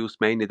because we use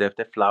mainly the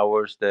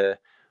flowers, the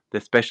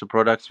special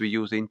products we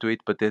use into it,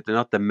 but they're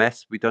not the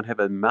mass. We don't have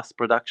a mass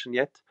production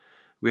yet.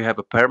 We have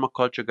a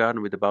permaculture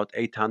garden with about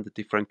 800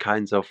 different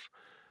kinds or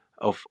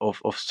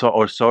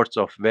sorts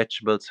of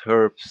vegetables,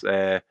 herbs,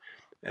 uh,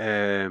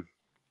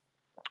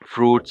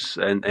 fruits,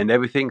 and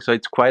everything. So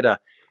it's quite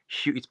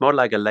it's more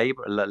like a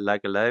labor, a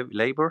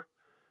labor,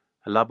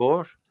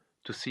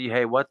 to see,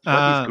 hey, what is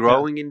yeah.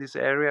 growing in this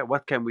area,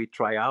 what can we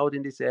try out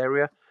in this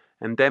area,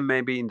 and then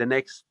maybe in the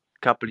next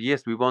couple of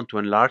years we want to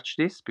enlarge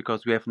this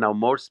because we have now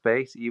more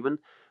space even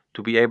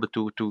to be able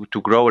to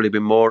grow a little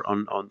bit more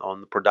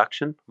on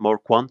production, more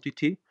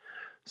quantity.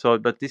 So,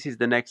 but this is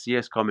the next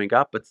years coming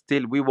up. But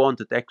still, we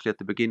wanted actually at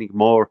the beginning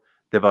more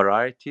the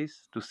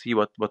varieties to see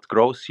what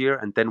grows here,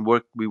 and then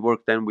we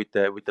work then with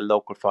the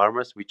local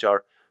farmers, which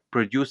are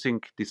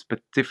producing the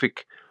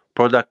specific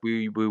product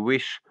we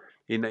wish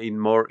in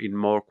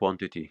more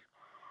quantity.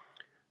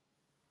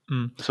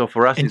 Mm. So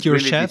for us, And it's your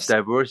really this chefs,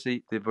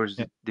 diversity,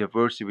 yeah,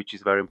 diversity, which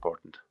is very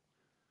important.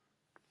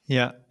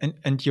 yeah,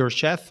 and your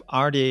chef,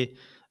 are they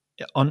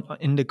on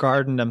in the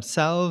garden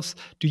themselves?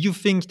 Do you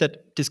think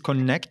that this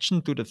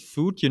connection to the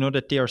food,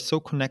 that they are so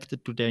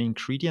connected to their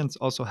ingredients,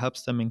 also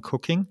helps them in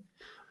cooking?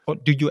 Or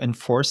do you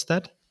enforce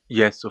that?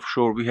 Yes, of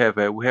sure. We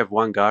have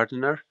one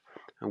gardener,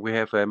 and we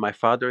have my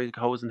father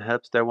goes and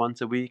helps there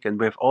once a week, and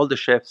we have all the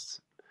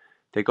chefs.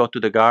 They go to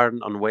the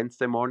garden on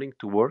Wednesday morning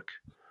to work,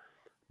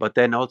 but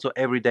then also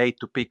every day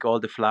to pick all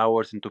the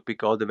flowers and to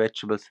pick all the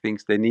vegetables,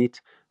 things they need,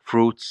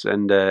 fruits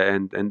and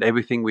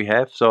everything we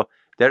have. So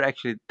they're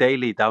actually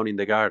daily down in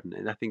the garden,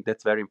 and I think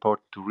that's very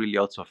important to really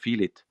also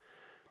feel it,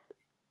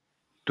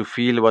 to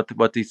feel Mm.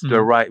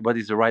 what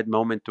is the right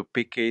moment to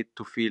pick it,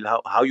 to feel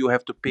how you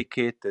have to pick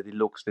it, that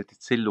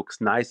it still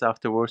looks nice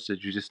afterwards,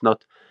 that you just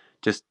not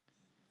just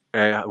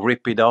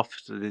rip it off,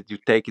 so that you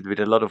take it with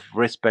a lot of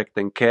respect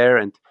and care,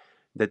 and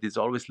that it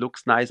always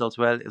looks nice as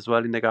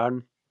well in the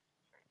garden.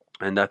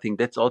 And I think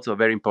that's also a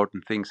very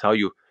important thing, how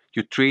you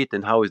treat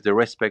and how is the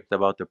respect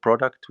about the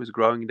product who's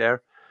growing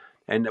there.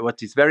 And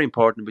what is very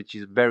important, which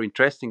is very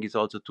interesting, is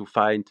also to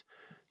find,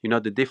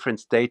 the different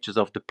stages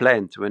of the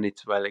plant, when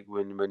it's well, like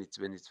when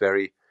it's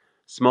very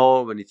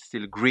small, when it's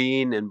still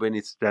green, and when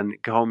it's then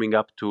coming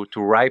up to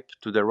ripe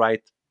to the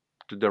right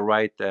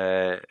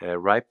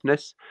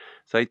ripeness.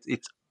 So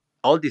it's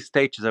all these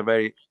stages are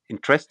very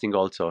interesting.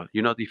 Also,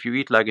 if you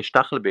eat like a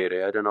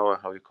stachelbeere, I don't know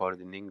how you call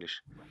it in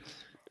English.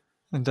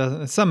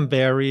 And some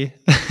berry.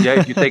 Yeah,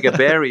 if you take a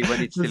berry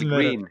when it's still Doesn't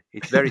matter. green,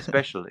 it's very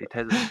special. It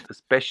has a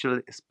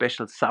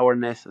special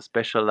sourness, a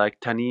special like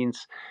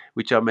tannins,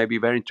 which are maybe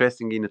very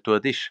interesting into a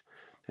dish.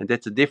 And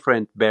that's a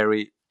different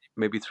berry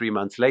maybe 3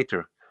 months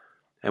later.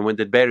 And when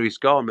the berry is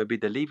gone, maybe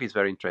the leaf is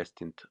very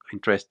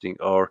interesting.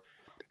 Or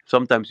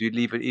sometimes you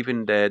leave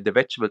even the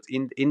vegetables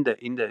in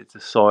the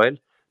soil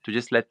to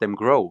just let them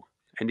grow.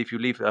 And if you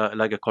leave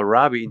like a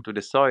kohlrabi into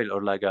the soil,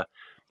 or like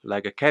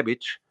a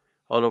cabbage,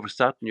 all of a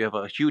sudden you have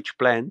a huge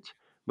plant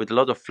with a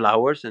lot of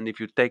flowers. And if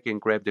you take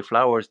and grab the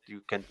flowers,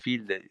 you can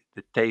feel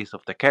the taste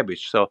of the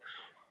cabbage. So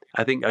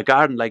I think a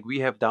garden like we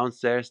have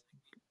downstairs,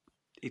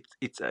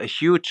 it's a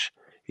huge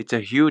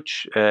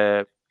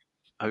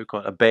how you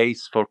call it, a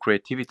base for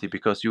creativity,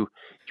 because you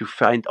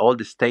find all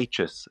the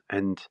stages,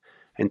 and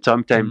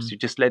sometimes Mm, you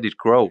just let it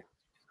grow,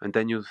 and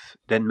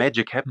then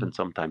magic mm, happens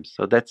sometimes.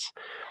 So that's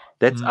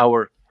mm.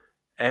 our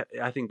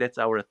I think that's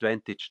our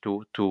advantage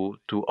to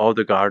all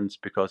the gardens,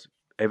 because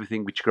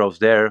everything which grows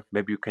there,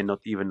 maybe you cannot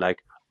even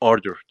like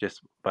order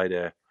just by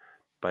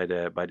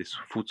this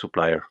food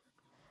supplier.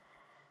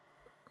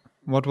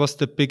 What was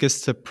the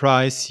biggest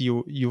surprise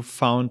you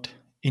found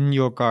in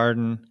your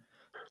garden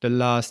the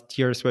last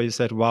years, where you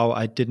said, "Wow,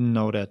 I didn't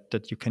know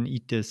that you can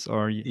eat this,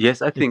 or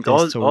Yes, I it think tastes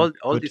all so all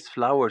all good." these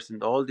flowers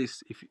and all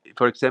this. If,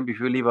 for example, if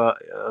you leave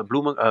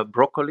a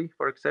broccoli,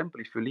 for example,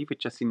 if you leave it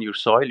just in your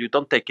soil, you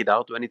don't take it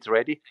out when it's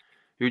ready.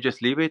 You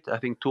just leave it. I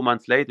think 2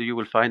 months later, you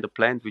will find a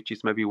plant which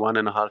is maybe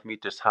 1.5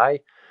 meters high,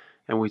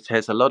 and which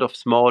has a lot of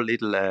small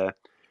little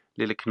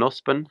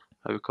knospen.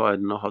 I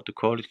don't know how to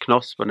call it,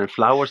 knospen and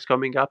flowers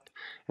coming up,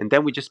 and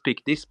then we just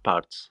pick these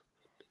parts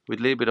with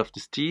a little bit of the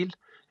steel,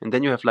 and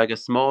then you have like a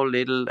small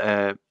little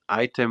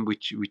item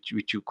which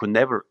you could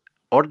never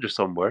order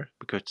somewhere,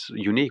 because it's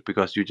unique,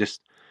 because you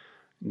just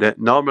Mm.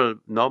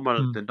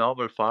 the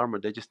normal farmer,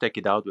 they just take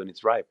it out when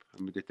it's ripe.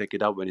 I mean, they take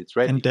it out when it's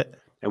ready, And the,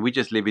 and we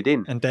just leave it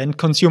in. and then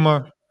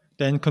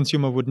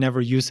consumer would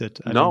never use it.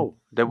 I mean, No,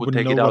 they would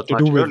wouldn't take know it what out to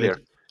do much with it. earlier,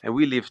 and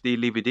they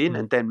leave it in, Mm.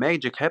 and then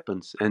magic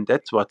happens. And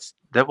that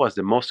was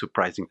the most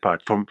surprising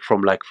part, from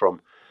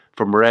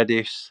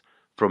radish,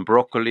 from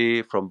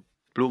broccoli, from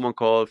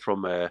blumenkohl,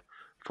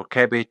 for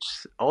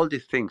cabbage, all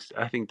these things.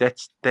 I think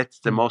that's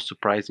the Mm. most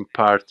surprising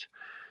part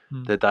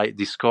Mm. that I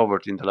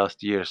discovered in the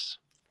last years.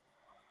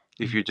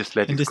 If Mm. you just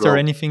let And it grow.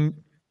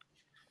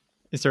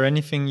 is there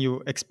anything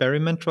you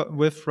experiment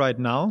with right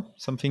now?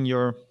 Something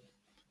you're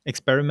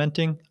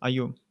experimenting? Are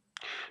you?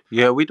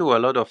 Yeah, we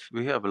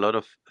have a lot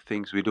of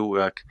things we do.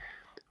 Like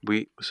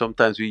we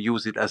sometimes we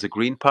use it as a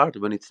green part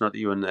when it's not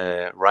even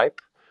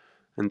ripe,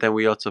 and then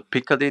we also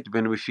pickle it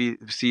when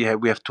see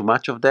we have too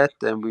much of that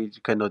and we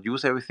cannot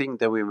use everything.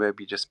 Then we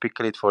maybe just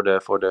pickle it for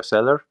the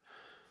seller,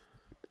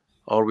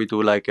 or we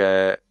do like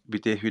we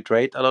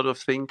dehydrate a lot of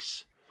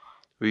things.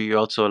 We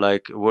also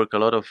like work a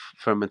lot of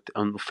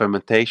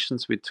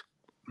fermentations with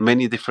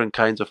many different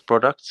kinds of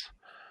products,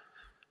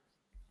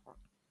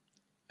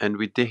 and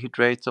we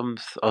dehydrate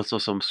also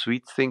some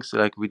sweet things,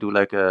 like we do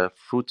like a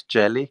fruit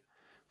jelly,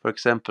 for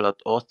example, at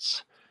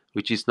oats,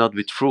 which is not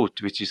with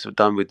fruit, which is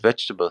done with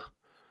vegetable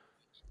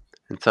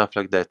and stuff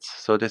like that.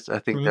 So that's, I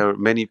think Cool. there are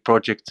many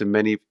projects and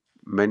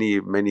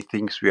many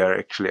things we are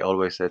actually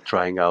always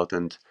trying out,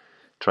 and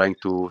trying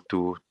to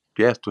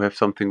yes, to have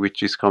something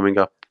which is coming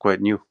up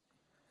quite new.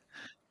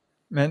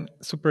 Man,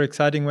 super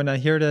exciting when I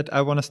hear that.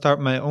 I want to start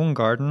my own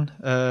garden,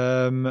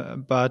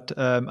 but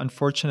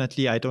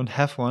unfortunately, I don't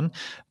have one.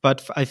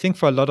 But I think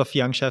for a lot of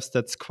young chefs,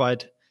 that's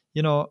quite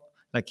you know,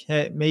 like,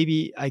 hey,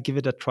 maybe I give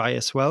it a try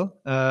as well.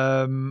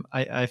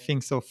 I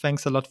think so.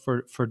 Thanks a lot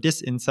for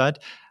this insight.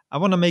 I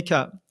want to make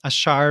a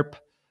sharp,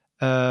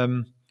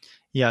 um,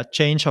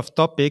 change of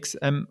topics.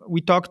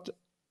 We talked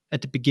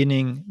at the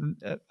beginning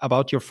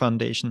about your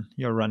foundation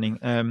you're running,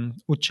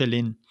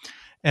 Michelin.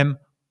 Um,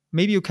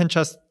 Maybe you can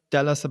just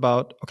tell us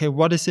about, okay,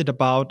 what is it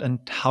about and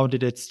how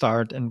did it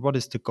start and what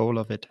is the goal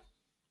of it?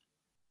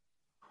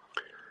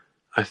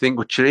 I think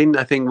with Shirin,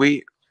 I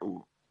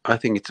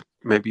think it's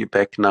maybe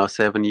back now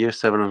 7 years,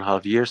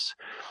 7.5 years,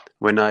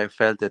 when I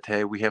felt that,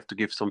 hey, we have to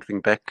give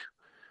something back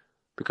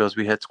because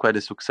we had quite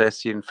a success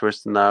here in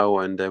First Now,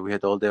 and we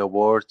had all the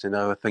awards, and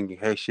I was thinking,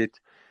 hey, shit,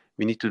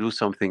 we need to do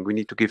something. We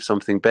need to give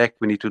something back.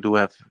 We need to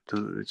have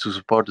to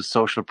support a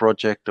social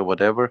project or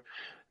whatever.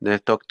 And I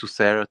talked to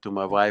Sarah, to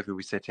my wife, and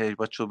we said, hey,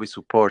 what should we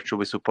support? Should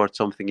we support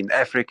something in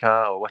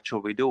Africa, or what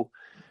should we do?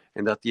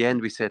 And at the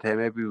end, we said, hey,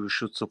 maybe we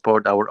should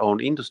support our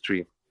own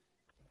industry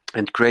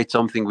and create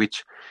something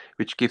which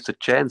gives a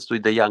chance to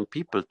the young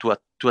people to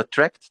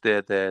attract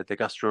the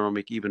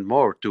gastronomic even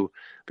more, to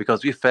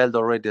because we felt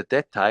already at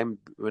that time,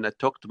 when I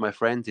talked to my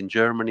friends in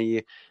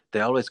Germany,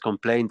 they always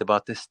complained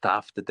about the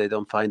staff, that they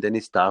don't find any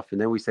staff. And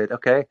then we said,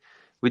 okay,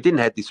 we didn't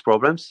have these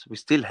problems, we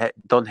still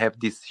don't have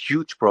these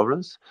huge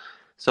problems.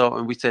 So,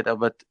 and we said,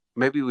 but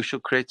maybe we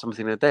should create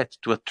something like that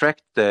to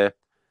attract the,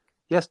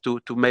 yes,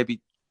 to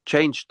maybe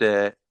change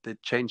the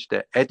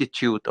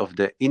attitude of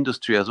the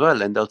industry as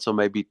well, and also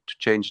maybe to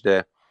change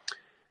the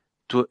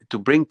to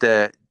bring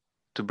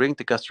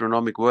the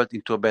gastronomic world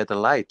into a better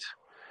light.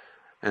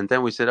 And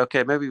then we said,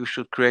 okay, maybe we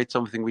should create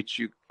something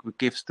which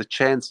gives the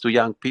chance to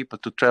young people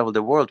to travel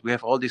the world. We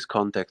have all these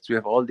contacts, we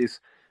have all these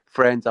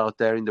friends out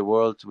there in the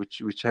world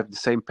which have the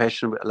same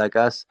passion like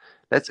us.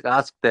 Let's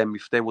ask them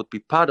if they would be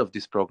part of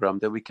this program,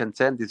 that we can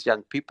send these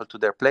young people to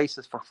their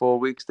places for 4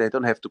 weeks. They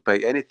don't have to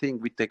pay anything,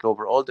 we take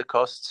over all the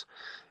costs,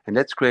 and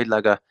let's create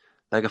like a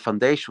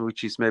foundation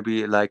which is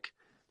maybe like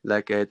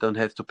don't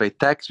have to pay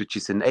tax, which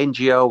is an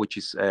NGO, which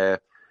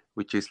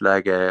is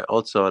like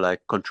also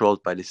like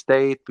controlled by the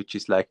state, which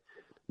is like,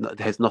 it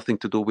has nothing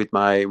to do with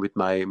my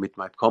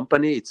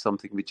company. It's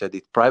something which I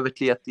did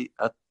privately at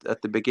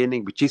the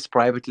beginning, which is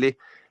privately,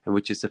 and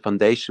which is a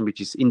foundation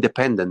which is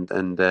independent.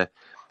 And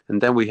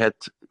then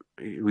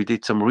we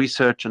did some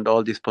research on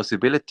all these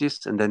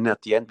possibilities, and then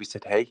at the end we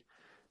said, hey,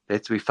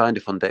 we found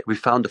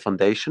a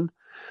foundation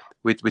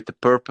with the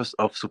purpose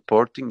of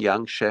supporting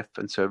young chef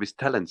and service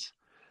talents.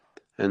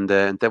 And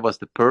that was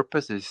the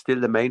purpose. It's still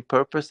the main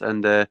purpose.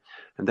 And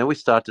then we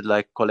started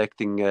like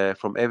collecting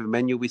from every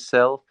menu we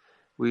sell.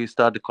 We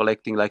started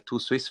collecting like 2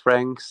 Swiss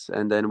francs,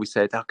 and then we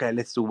said, okay,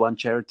 let's do one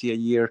charity a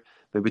year,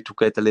 maybe to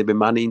get a little bit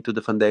money into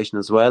the foundation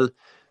as well.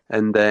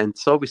 And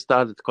so we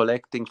started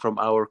collecting from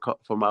our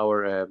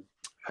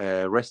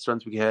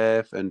restaurants we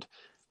have, and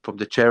from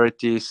the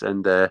charities,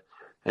 and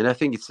I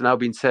think it's now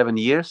been 7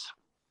 years.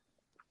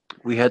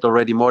 We had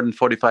already more than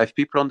 45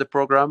 people on the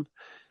program.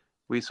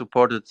 We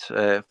supported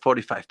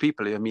 45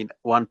 people. I mean,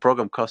 one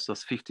program cost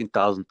us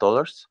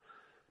 $15,000,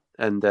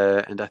 and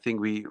I think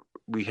we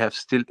are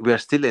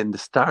still in the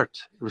start.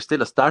 We're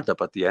still a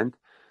startup at the end,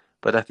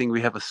 but I think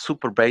we have a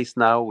super base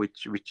now,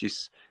 which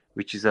is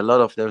there's a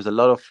lot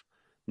of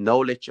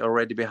knowledge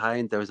already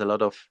behind. There's a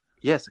lot of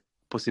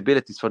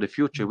possibilities for the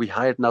future. We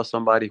hired now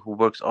somebody who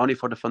works only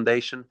for the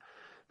foundation,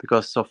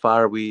 because so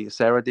far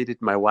Sarah did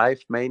it, my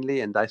wife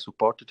mainly, and I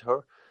supported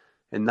her.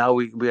 And now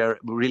we are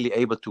really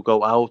able to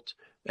go out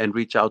and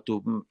reach out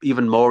to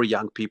even more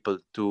young people,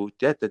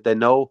 that they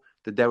know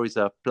that there is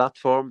a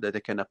platform that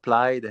they can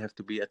apply. They have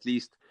to be at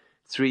least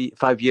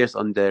 3-5 years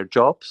on their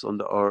jobs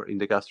or in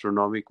the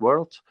gastronomic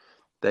world.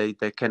 They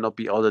cannot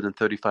be older than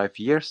 35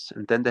 years,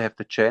 and then they have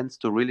the chance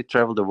to really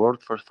travel the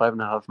world for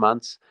 5.5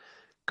 months,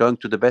 going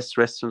to the best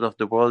restaurant of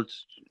the world,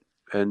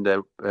 and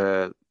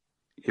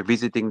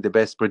visiting the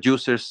best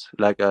producers,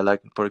 like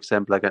for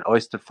example, like an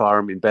oyster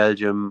farm in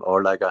Belgium,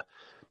 or like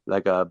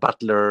a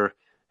butler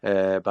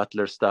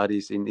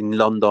studies in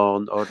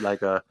London, or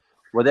like a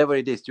whatever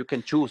it is. You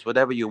can choose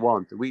whatever you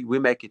want. We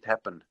make it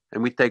happen,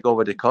 and we take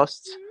over the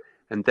costs.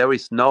 And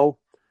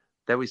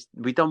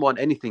we don't want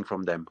anything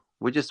from them.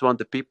 We just want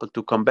the people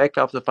to come back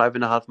after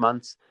 5.5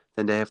 months.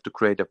 Then they have to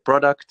create a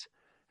product,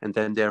 and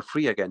then they're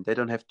free again. They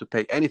don't have to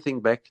pay anything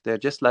back.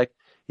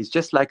 It's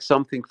just like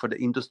something for the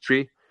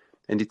industry,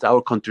 and it's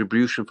our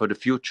contribution for the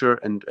future,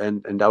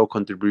 and our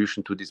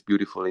contribution to this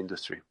beautiful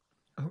industry.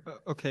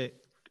 Okay.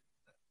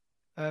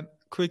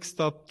 Quick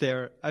stop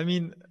there. I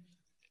mean,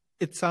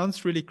 it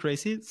sounds really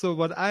crazy. So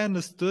what I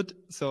understood,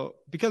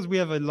 because we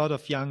have a lot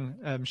of young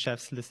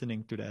chefs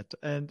listening to that,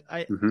 and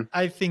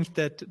I think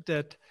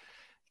that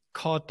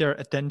caught their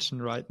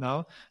attention right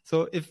now.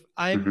 So if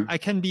I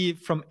can be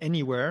from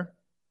anywhere,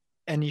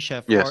 any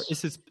chef, yes. Or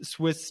is it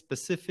Swiss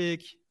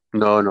specific?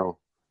 No,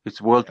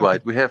 it's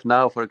worldwide. Okay. We have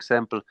now, for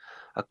example,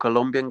 a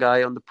Colombian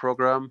guy on the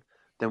program.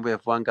 Then we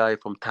have one guy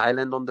from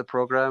Thailand on the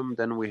program.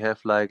 Then we have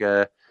like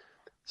a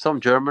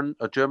German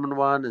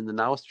one, and an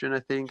Austrian, I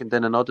think, and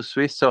then another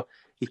Swiss. So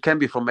it can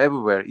be from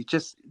everywhere. It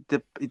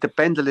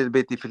depends a little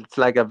bit if it's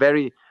like a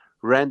very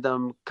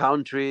random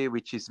country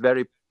which is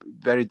very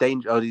very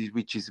dangerous,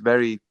 which is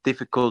very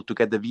difficult to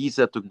get the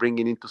visa to bring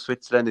it into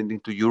Switzerland and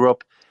into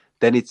Europe,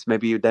 then it's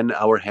maybe then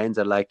our hands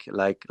are like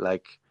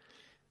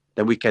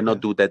then we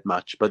cannot do that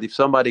much. But if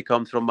somebody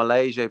comes from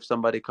Malaysia, if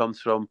somebody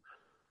comes from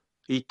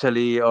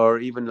Italy, or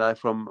even like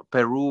from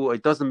Peru,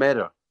 it doesn't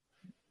matter.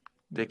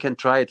 They can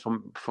try it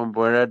from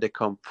wherever they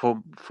come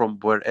from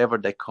wherever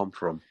they come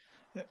from.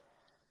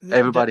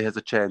 Everybody has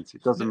a chance.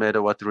 It doesn't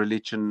matter what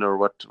religion or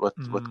what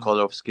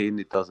color of skin.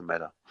 It doesn't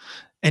matter.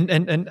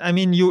 And I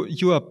mean,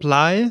 you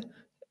apply,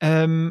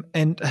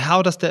 and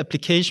how does the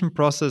application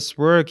process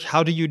work?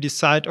 How do you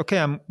decide?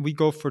 Okay, we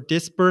go for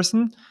this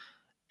person,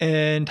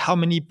 and how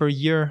many per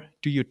year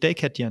do you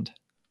take at the end?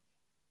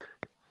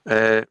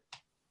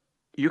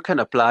 You can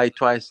apply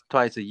twice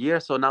a year.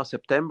 So now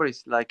September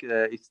is like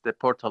it's the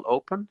portal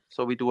open.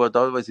 So we do it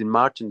always in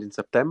March and in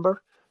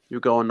September. You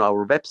go on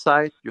our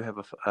website. You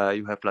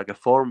have like a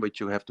form which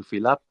you have to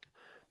fill up,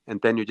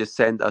 and then you just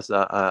send us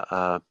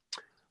a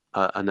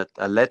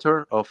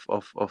letter of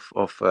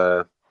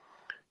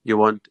you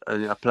want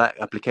an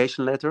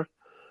application letter,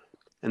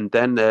 and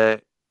then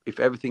if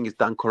everything is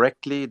done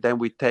correctly, then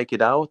we take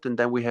it out, and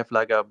then we have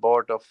like a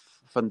board of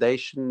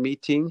foundation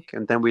meeting,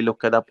 and then we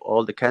look up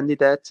all the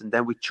candidates, and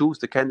then we choose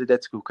the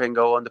candidates who can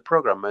go on the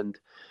program, and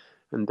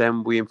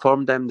then we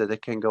inform them that they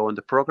can go on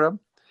the program,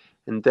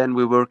 and then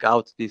we work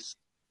out these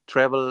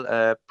travel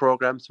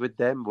programs with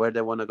them, where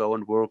they want to go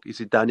and work.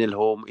 Is it Daniel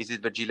Home? Is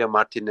it Virgilio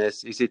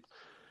Martinez? Is it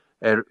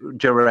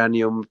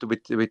Geranium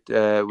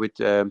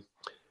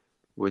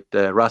with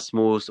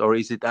Rasmus, or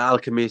is it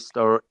Alchemist?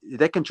 Or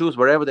they can choose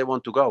wherever they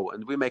want to go,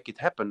 and we make it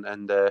happen.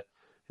 And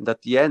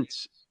at the end,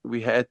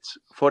 we had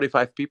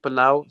 45 people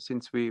now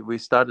since we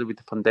started with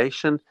the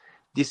foundation.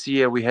 This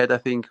year we had, I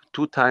think,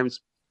 2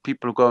 times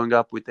people going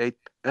up with 8.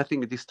 I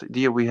think this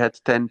year we had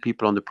 10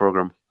 people on the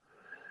program.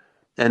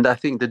 And I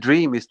think the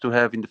dream is to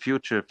have in the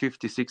future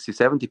 50, 60,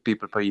 70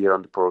 people per year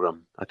on the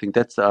program. I think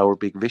that's our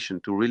big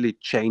vision, to really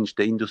change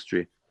the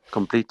industry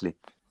completely.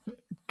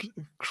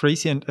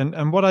 Crazy.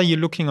 And what are you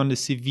looking on the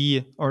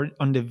CV, or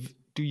on the,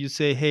 do you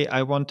say, hey,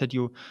 I want that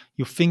you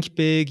think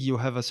big, you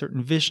have a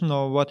certain vision,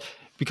 or what?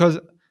 Because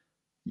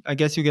I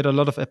guess you get a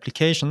lot of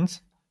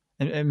applications,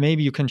 and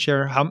maybe you can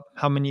share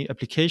how many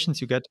applications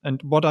you get,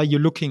 and what are you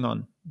looking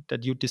on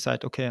that you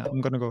decide, okay,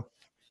 I'm going to go.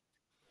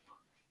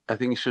 I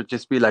think it should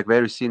just be like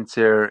very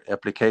sincere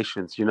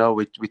applications,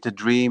 with a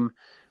dream,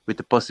 with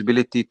the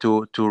possibility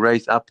to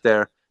raise up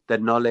their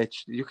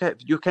knowledge. You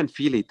can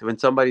feel it when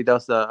somebody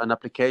does an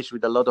application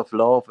with a lot of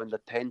love and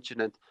attention,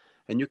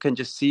 and you can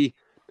just see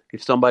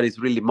if somebody is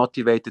really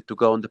motivated to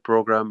go on the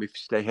program,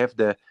 if they have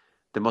the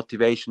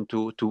motivation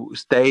to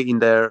stay in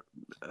there.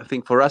 I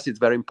think for us it's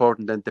very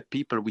important that the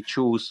people we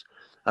choose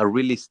are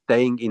really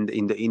staying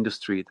in the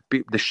industry.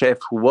 The chef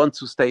who wants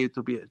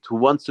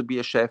to be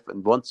a chef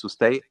and wants to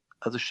stay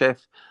as a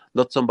chef,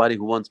 not somebody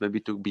who wants maybe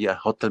to be a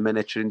hotel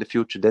manager in the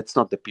future. That's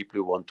not the people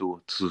we want to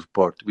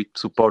support. We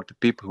support the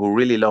people who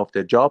really love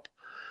their job,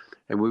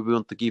 and we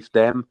want to give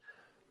them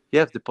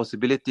the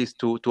possibilities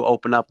to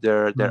open up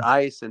their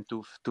eyes, and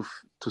to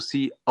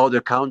see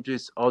other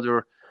countries,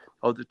 to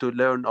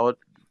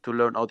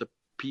learn other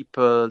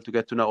people, to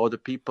get to know other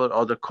people,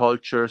 other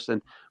cultures.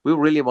 And we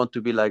really want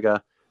to be like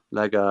a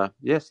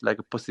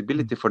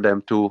possibility for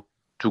them to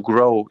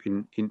grow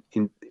in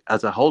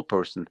as a whole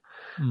person.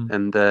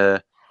 And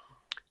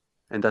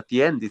at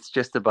the end, it's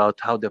just about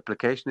how the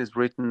application is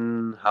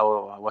written,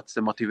 what's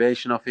the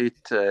motivation of it,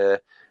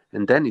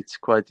 and then it's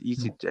quite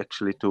easy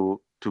to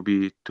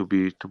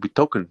be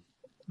taken.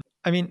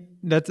 I mean,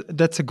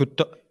 that's a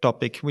good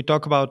topic. We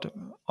talk about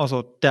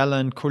also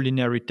talent,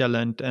 culinary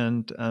talent,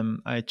 and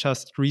I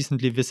just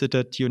recently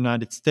visited the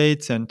United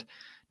States, and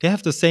they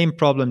have the same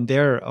problem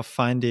there of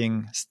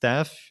finding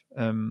staff.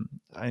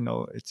 I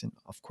know it's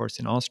of course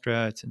in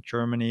Austria, it's in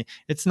Germany,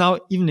 it's now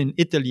even in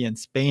Italy and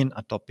Spain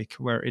a topic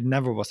where it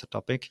never was a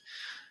topic.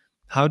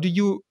 How do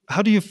you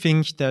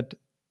think that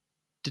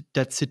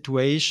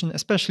situation,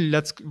 especially,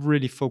 let's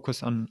really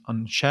focus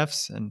on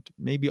chefs and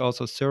maybe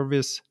also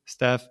service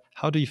staff,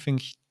 how do you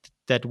think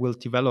that will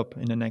develop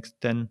in the next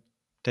 10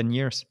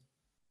 years?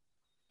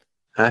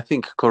 I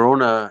think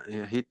Corona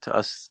hit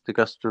us, the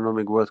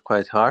gastronomic world,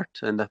 quite hard,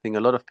 and I think a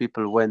lot of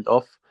people went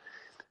off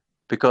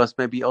because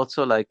maybe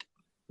also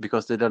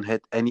because they don't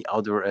have any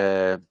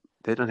other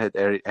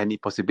any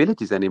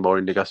possibilities anymore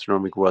in the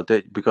gastronomic world,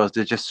 because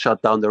they just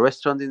shut down the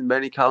restaurant in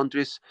many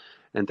countries,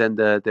 and then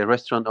the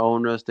restaurant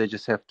owners, they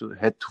just had to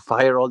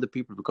fire all the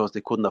people because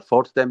they couldn't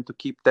afford them to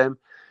keep them.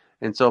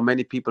 And so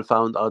many people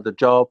found other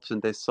jobs,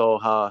 and they saw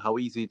how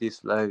easy it is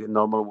to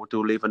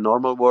live a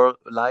normal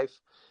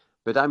life.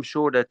 But I'm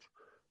sure that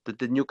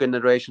the new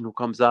generation who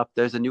comes up,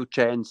 there's a new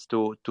chance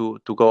to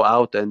go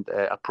out and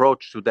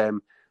approach to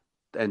them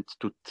and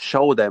to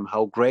show them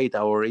how great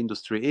our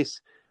industry is.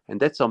 And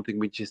that's something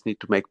we just need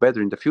to make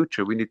better in the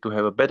future. We need to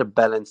have a better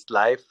balanced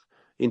life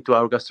into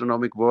our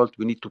gastronomic world.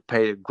 We need to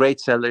pay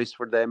great salaries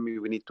for them.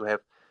 We need to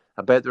have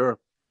a better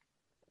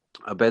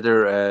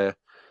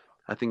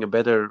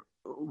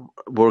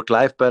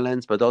work-life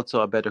balance, but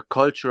also a better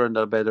culture and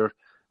a better,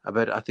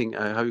 I think,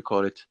 how you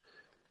call it,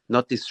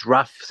 not these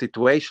rough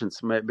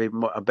situations, maybe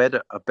more, a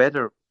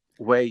better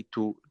way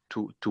to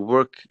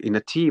work in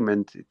a team,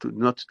 and to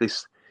not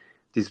this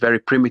very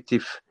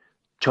primitive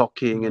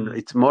talking. And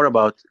it's more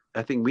about,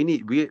 I think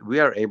we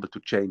are able to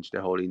change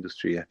the whole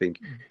industry. I think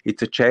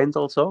it's a chance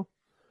also.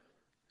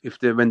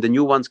 When the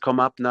new ones come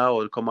up now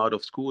or come out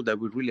of school, that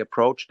we really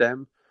approach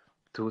them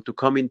to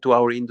come into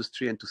our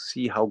industry and to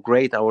see how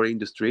great our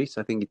industry is.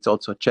 I think it's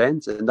also a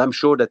chance, and I'm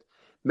sure that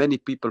many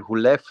people who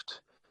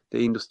left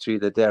the industry,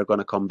 that they are going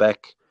to come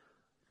back.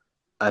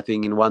 I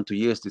think in 1-2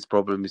 years this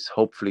problem is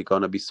hopefully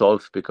going to be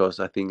solved, because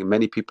I think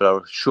many people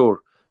are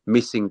sure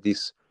missing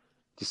this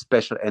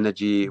special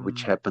energy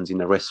which happens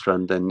in a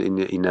restaurant, and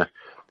in a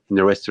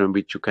restaurant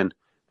which you can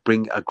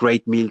bring a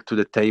great meal to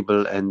the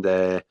table,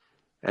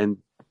 and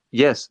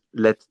yes,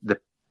 let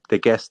the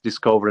guests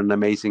discover an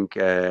amazing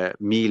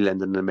meal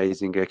and an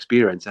amazing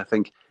experience. I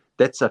think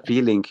that's a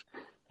feeling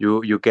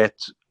you get,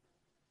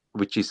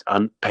 which is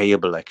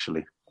unpayable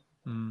actually.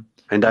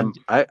 And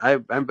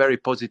I'm very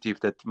positive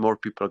that more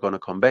people are going to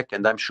come back,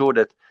 and I'm sure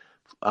that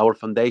our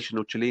foundation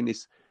Michelin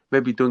is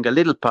maybe doing a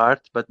little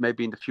part, but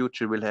maybe in the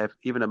future we'll have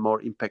even a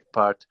more impact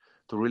part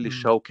to really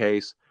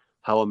showcase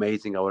how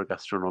amazing our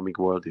gastronomic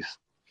world is.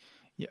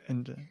 Yeah,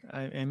 and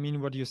I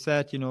mean what you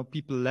said.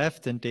 People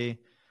left, and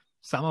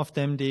some of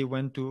them they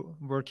went to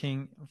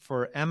working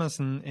for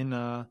Amazon in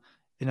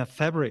a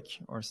fabric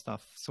or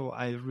stuff. So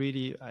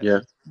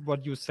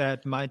what you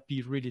said might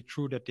be really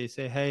true, that they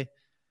say, hey,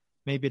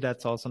 maybe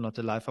that's also not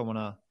the life I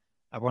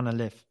wanna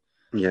live.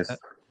 Yes.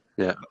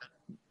 Yeah.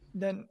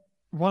 Then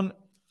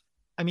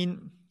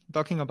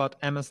talking about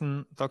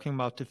Amazon, talking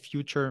about the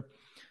future,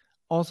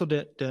 also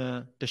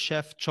the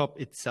chef job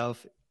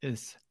itself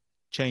is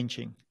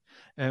changing.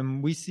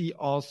 We see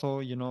also,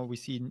 we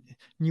see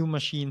new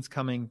machines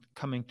coming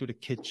to the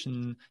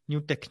kitchen, new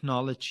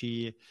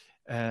technology.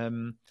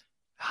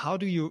 How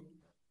do you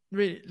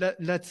really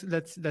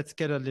let's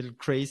get a little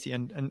crazy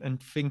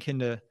and think in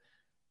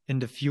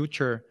the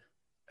future?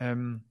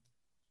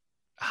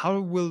 How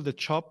will the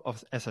job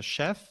as a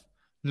chef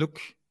look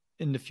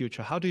in the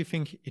future? How do you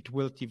think it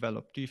will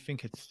develop? Do you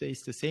think it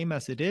stays the same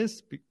as it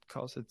is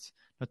because it's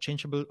not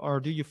changeable, or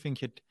do you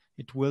think it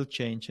will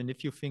change? And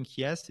if you think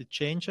yes, it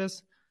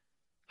changes,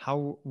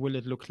 how will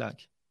it look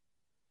like?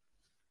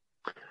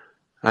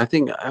 I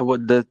think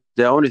the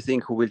only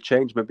thing who will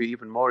change maybe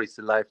even more is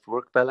the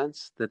life-work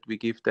balance, that we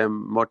give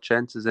them more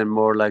chances and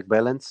more like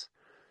balance,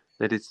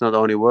 that it's not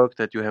only work,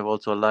 that you have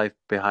also a life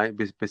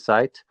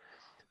beside.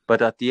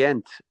 But at the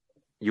end,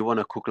 you want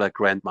to cook like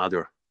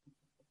grandmother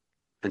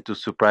and to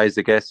surprise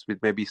the guests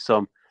with maybe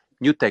some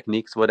new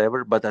techniques,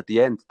 whatever. But at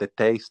the end, the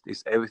taste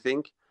is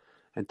everything,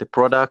 and the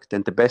product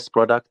and the best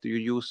product you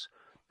use,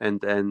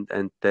 and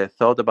the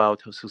thought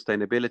about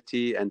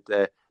sustainability, and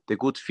the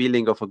good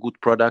feeling of a good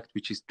product,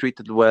 which is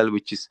treated well,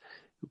 which is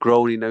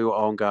grown in your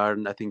own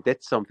garden. I think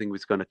that's something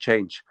that's going to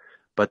change.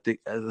 But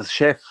as a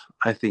chef,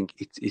 I think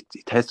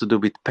it has to do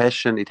with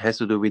passion. It has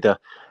to do with a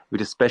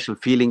special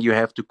feeling you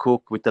have to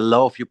cook, with the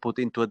love you put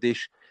into a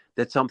dish.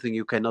 That's something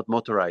you cannot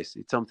motorize.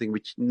 It's something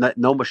which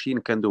no machine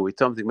can do. It's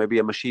something maybe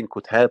a machine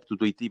could help to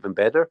do it even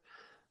better.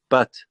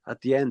 But at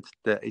the end,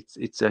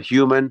 it's a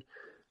human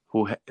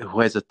who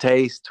has a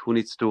taste, who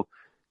needs to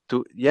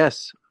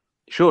yes,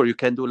 sure, you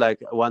can do like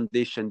one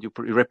dish and you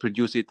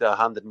reproduce it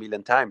 100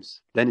 million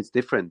times. Then it's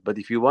different. But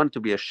if you want to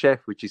be a chef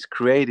which is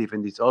creative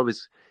and is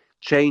always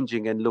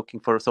changing and looking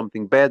for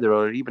something better,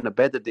 or even a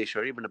better dish,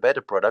 or even a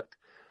better product,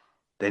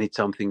 then it's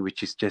something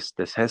which is just,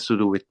 this has to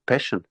do with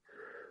passion.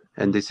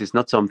 And this is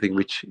not something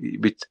which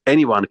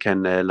anyone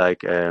can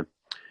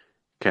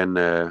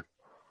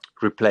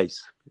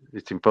replace.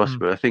 It's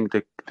impossible. I think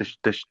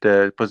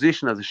the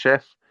position as a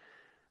chef,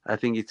 I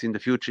think it's in the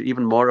future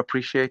even more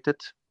appreciated.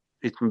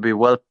 It will be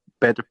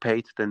better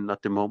paid than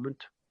at the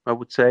moment, I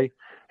would say.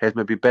 Has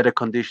maybe better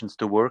conditions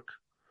to work.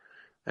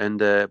 And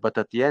but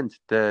at the end,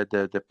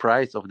 the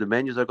price of the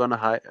menus are going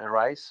to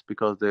rise,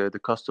 because the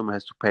customer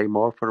has to pay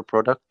more for a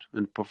product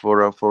and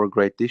for a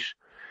great dish.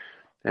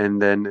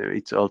 And then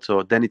it's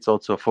also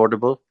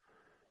affordable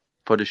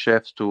for the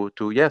chefs to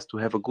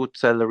have a good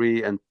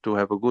salary and to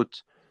have a good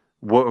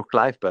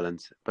work-life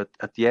balance. But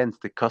at the end,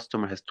 the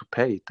customer has to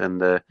pay it,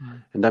 and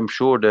I'm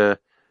sure the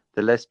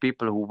less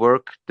people who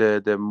work,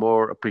 the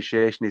more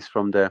appreciation is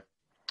from the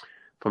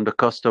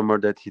customer,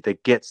 that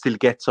they still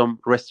get some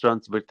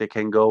restaurants where they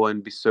can go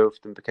and be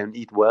served and they can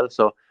eat well,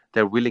 so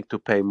they're willing to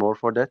pay more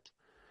for that,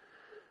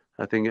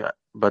 I think.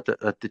 But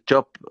at the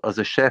job as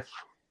a chef,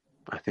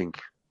 I think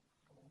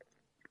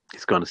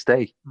it's going to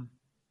stay.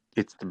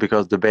 It's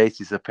because the base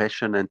is a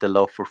passion and the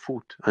love for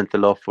food and the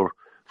love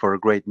for a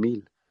great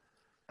meal.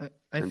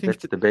 I think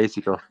that's the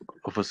basic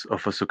of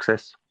a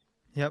success.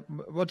 Yeah,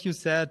 what you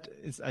said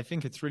is, I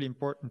think it's really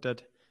important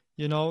that,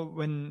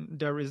 when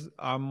there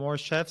are more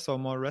chefs or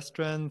more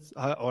restaurants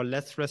or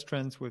less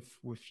restaurants with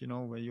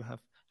where you have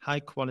high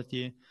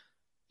quality,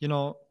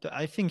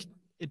 I think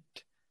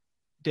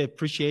the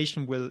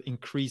appreciation will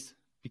increase,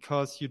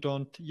 because you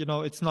don't,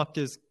 it's not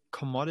this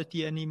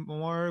commodity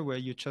anymore, where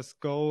you just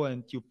go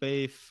and you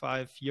pay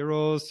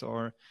 €5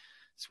 or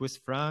Swiss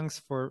francs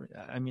for,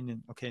 I mean,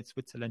 in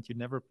Switzerland, you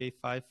never pay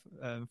five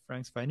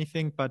francs for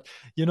anything, but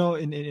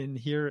in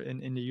here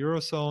in the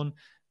Eurozone,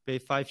 pay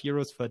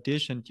 €5 for a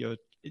dish and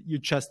you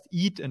just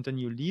eat and then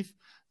you leave.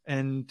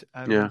 And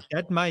Yeah,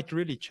 that might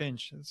really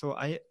change. So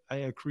I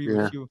agree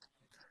yeah. with you.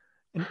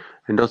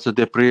 And And also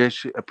the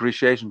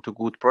appreciation to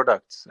good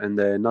products, and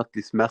not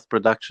this mass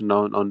production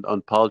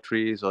on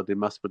poultries, or the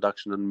mass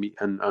production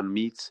on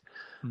meats.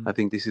 I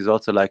think this is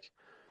also like,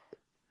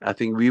 I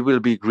think we will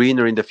be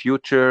greener in the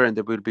future, and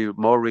there will be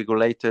more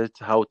regulated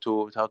how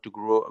to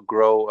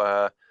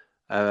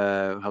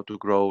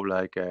grow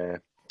like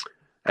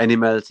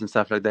animals and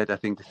stuff like that. I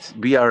think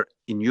we are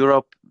in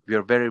Europe. We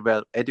are very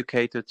well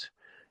educated,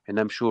 and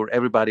I'm sure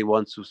everybody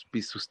wants to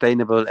be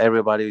sustainable.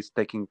 Everybody is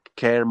taking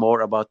care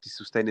more about the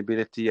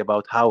sustainability,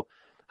 about how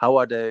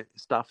are the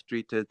staff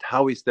treated,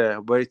 where is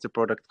the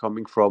product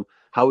coming from,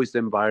 how is the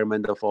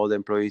environment of all the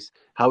employees,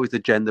 how is the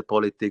gender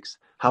politics,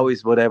 how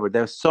is whatever.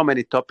 There are so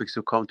many topics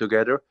to come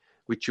together,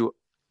 which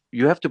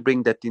you have to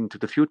bring that into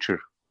the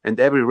future. And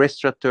every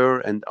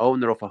restaurateur and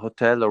owner of a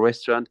hotel or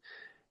restaurant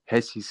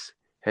has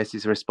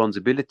his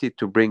responsibility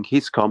to bring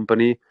his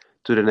company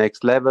to the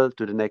next level,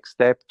 to the next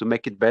step, to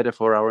make it better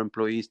for our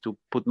employees, to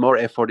put more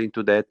effort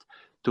into that,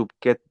 to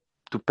get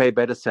to pay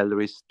better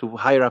salaries, to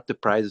higher up the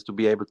prices, to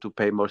be able to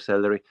pay more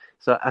salary.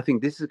 So I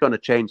think this is going to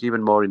change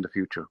even more in the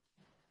future.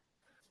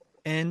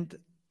 And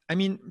I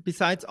mean,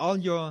 besides all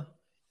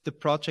the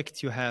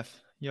projects you have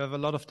a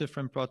lot of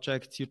different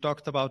projects. You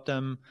talked about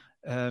them,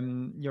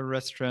 your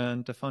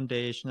restaurant, the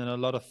foundation, and a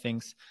lot of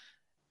things.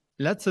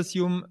 Let's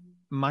assume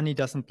money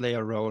doesn't play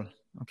a role.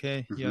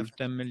 Okay, you have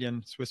 10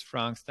 million Swiss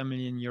francs, 10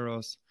 million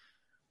euros.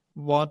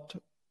 What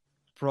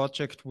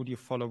project would you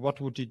follow?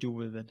 What would you do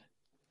with it?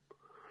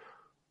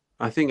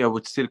 I think I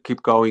would still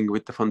keep going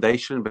with the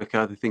foundation,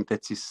 because I think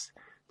this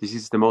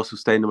is the most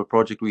sustainable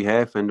project we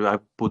have, and I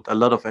put a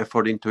lot of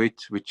effort into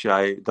it, which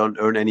I don't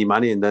earn any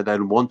money, and that I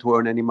don't want to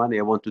earn any money.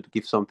 I want to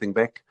give something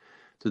back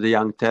to the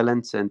young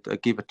talents and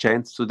give a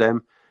chance to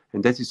them,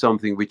 and that is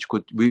something which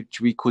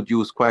we could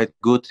use quite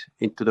good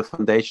into the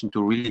foundation,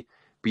 to really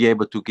be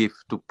able to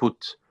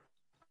put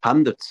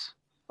hundreds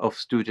of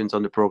students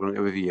on the program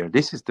every year.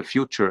 This is the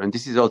future, and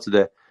this is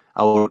also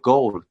our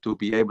goal, to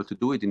be able to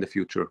do it in the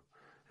future.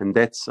 And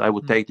I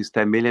would take this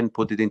 10 million,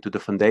 put it into the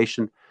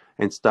foundation,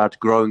 and start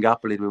growing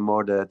up a little bit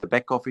more the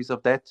back office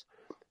of that,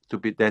 to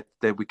be that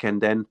we can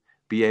then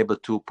be able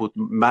to put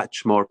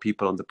much more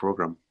people on the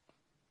program.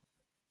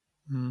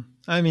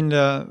 I mean,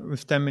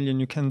 with 10 million,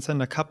 you can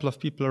send a couple of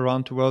people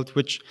around the world,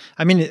 which,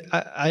 I mean,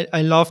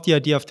 I love the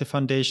idea of the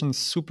foundation.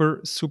 Super,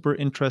 super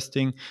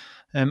interesting.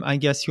 I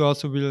guess you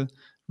also will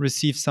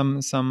receive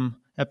some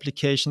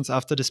applications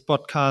after this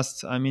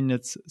podcast. I mean,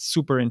 it's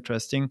super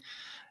interesting.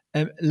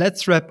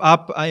 Let's wrap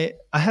up. I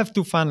have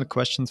two final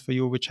questions for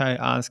you, which I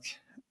ask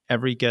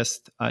every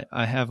guest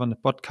I have on the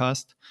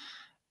podcast.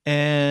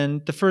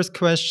 And the first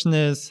question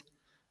is,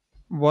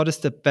 what is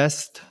the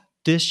best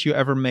dish you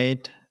ever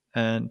made,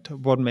 and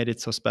what made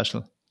it so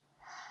special?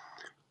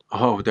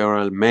 Oh, there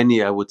are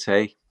many, I would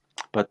say.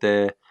 But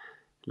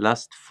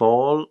last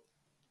fall,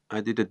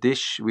 I did a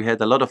dish. We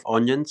had a lot of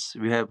onions.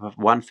 We have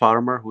one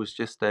farmer who's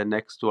just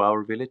next to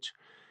our village,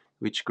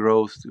 which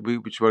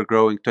were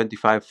growing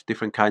 25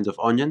 different kinds of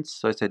onions.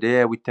 So I said,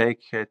 yeah, we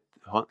take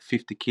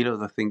 50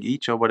 kilos, I think,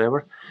 each or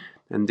whatever.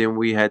 And then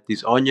we had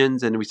these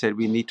onions, and we said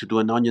we need to do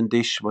an onion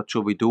dish. What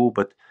should we do?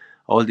 But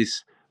all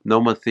these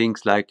normal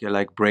things like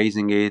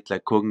braising it,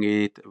 like cooking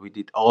it, we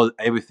did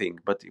everything.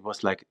 But it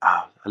was like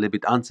a little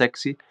bit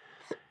unsexy.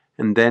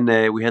 And then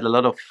we had a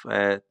lot of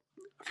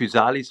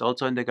physalis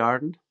also in the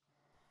garden.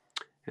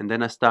 And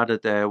then I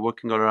started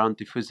working around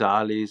the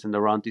physalis and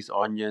around these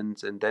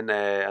onions. And then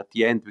at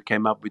the end, we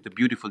came up with a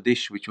beautiful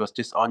dish, which was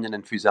just onion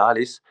and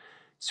physalis,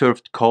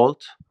 served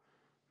cold,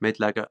 made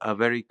like a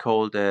very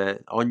cold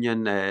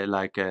onion,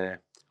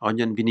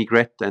 onion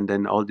vinaigrette, and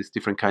then all these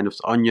different kind of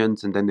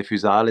onions, and then the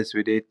physalis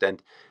with it,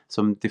 and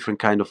some different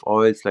kind of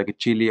oils, like a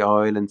chili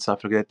oil and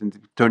stuff like that. And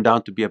it turned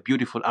out to be a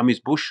beautiful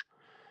amuse bush,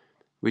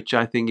 which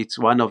I think it's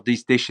one of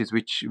these dishes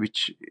which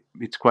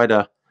it's quite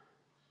a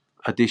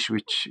dish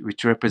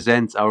which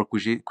represents our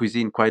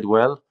cuisine quite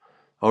well.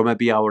 Or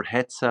maybe our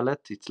head salad.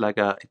 It's like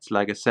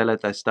a salad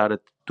I started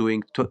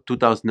doing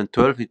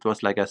 2012. It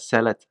was like a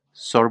salad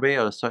sorbet,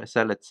 or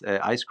salad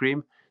ice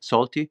cream,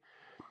 salty,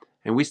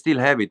 and we still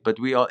have it. But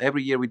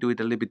every year we do it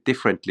a little bit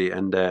differently,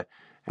 and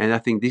I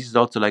think this is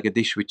also like a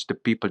dish which the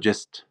people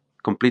just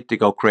completely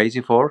go crazy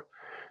for,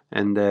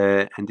 and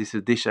this is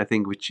a dish I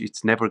think which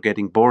it's never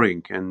getting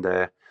boring. And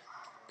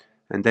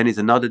then is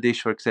another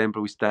dish, for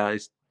example,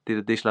 did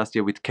a dish last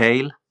year with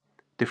kale,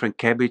 different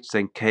cabbage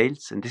and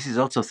kales, and this is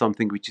also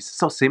something which is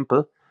so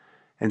simple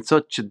and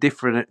such a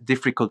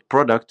difficult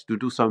product to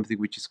do something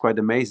which is quite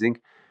amazing.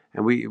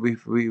 And we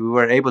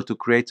were able to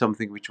create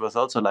something which was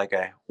also like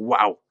a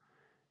wow.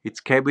 It's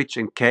cabbage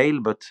and kale,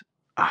 but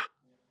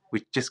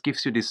which just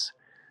gives you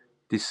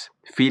this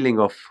feeling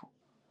of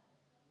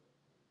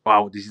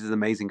wow, this is an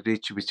amazing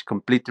dish which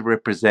completely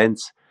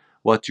represents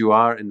what you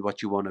are and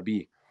what you want to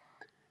be.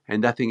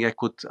 And I think I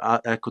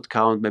could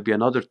count maybe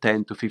another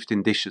 10 to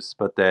 15 dishes,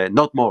 but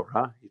not more.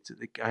 Huh?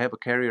 I have a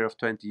career of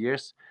 20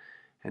 years,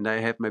 and I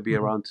have maybe Mhm.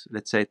 around,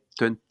 let's say,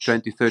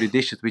 20, 30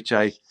 dishes which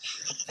I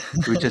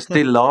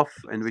still love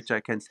and which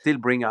I can still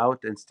bring out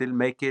and still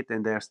make it,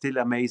 and they're still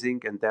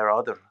amazing. And there are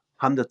other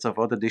hundreds of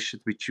other dishes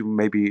which you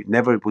maybe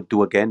never would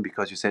do again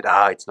because you said,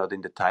 it's not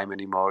in the time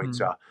anymore.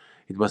 Mm.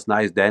 It was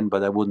nice then,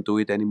 but I wouldn't do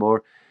it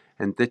anymore.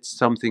 And that's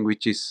something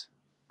which is,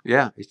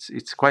 yeah,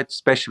 it's quite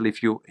special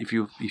if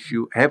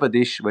you have a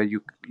dish where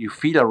you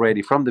feel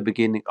already from the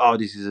beginning, oh,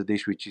 this is a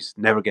dish which is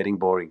never getting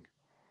boring.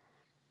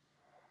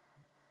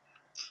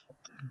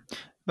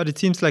 But it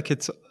seems like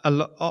it's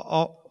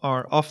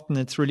or often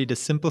it's really the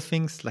simple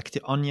things like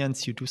the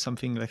onions. You do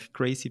something like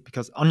crazy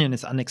because onion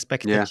is Yeah,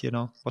 unexpected.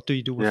 What do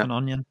you do with yeah, an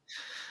onion?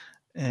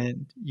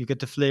 And you get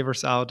the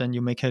flavors out and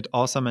you make it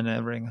awesome and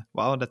everything.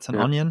 Wow, that's an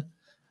yeah. onion.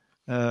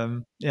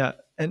 Yeah,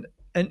 and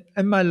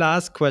my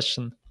last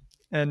question,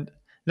 and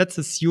let's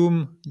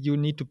assume you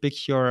need to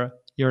pick your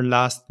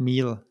last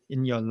meal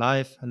in your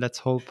life, and let's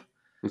hope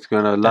It's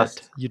gonna that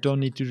last. you don't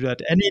need to do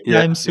that Yeah,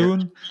 anytime yeah.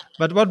 soon.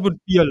 But what would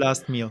be your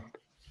last meal?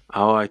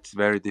 Oh, it's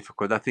very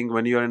difficult. I think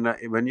when you're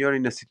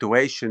in a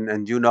situation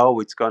and you know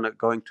it's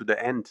going to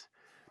the end,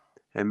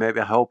 and maybe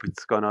I hope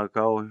it's gonna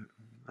go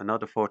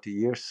another 40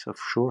 years of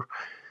sure.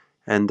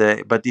 And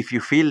but if you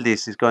feel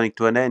this is going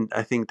to an end,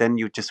 I think then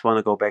you just want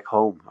to go back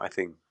home. I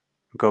think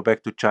go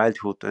back to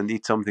childhood and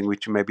eat something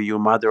which maybe your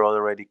mother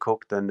already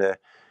cooked, and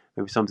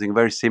maybe something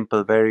very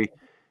simple, very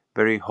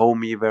very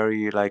homey,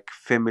 very like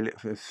family.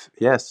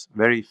 Yes,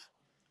 very.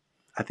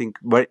 I think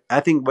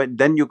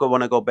then you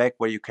want to go back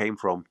where you came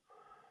from,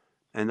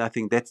 and I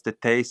think that's the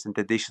taste and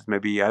the dishes.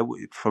 Maybe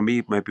for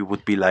me maybe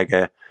would be like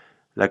a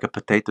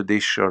potato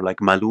dish or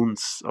like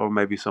maloons or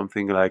maybe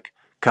something like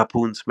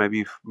capoons,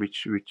 maybe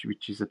which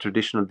is a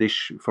traditional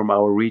dish from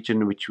our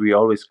region, which we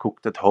always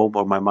cooked at home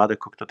or my mother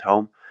cooked at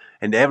home,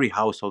 and every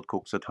household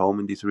cooks at home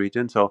in this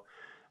region. So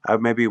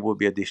maybe it would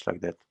be a dish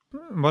like that.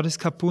 What is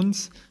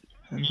capoons?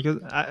 Because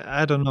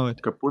I don't know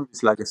it. Capoon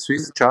is like a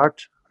Swiss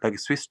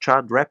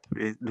chard wrap.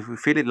 We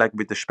fill it like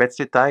with the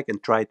Spätzle teig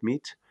and dried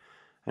meat,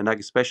 and like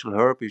a special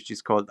herb which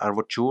is called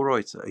arvocchuro.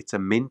 It's a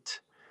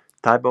mint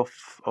type of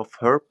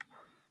herb,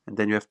 and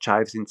then you have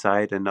chives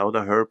inside and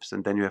other herbs,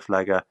 and then you have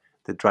like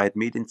the dried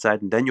meat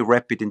inside, and then you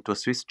wrap it into a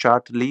Swiss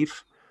chard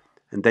leaf,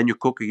 and then you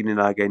cook it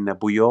in a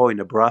bouillon, in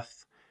a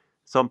broth.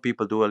 Some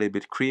people do a little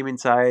bit cream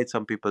inside.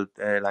 Some people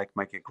like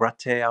make a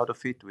gratin out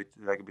of it with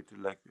like a bit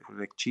like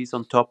cheese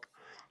on top,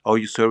 or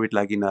you serve it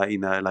like in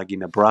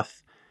a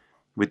broth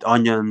with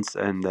onions,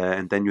 and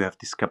then you have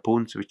these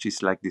capoons, which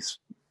is like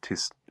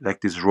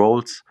these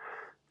rolls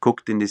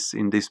cooked in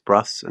this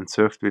broth and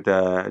served with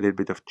a little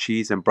bit of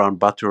cheese and brown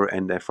butter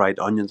and fried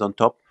onions on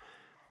top.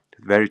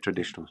 Very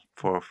traditional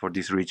for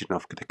this region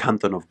of the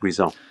canton of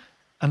Brison.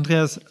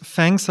 Andreas,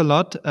 thanks a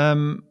lot.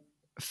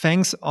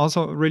 Thanks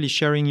also really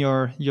sharing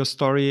your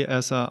story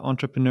as an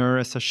entrepreneur,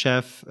 as a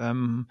chef.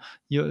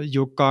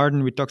 Your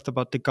garden. We talked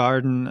about the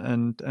garden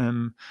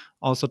and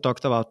also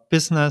talked about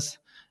business.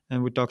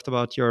 And we talked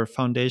about your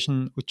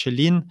foundation,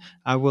 Michelin.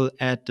 I will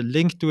add the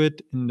link to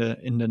it in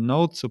the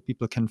notes so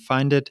people can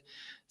find it.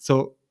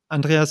 So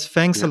Andreas,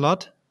 thanks a Yeah,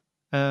 lot.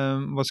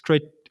 Was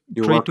great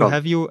you're great to welcome.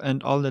 have you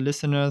and all the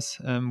listeners.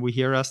 We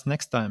hear us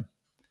next time.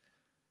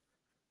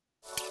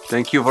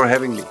 Thank you for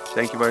having me.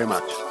 Thank you very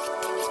much.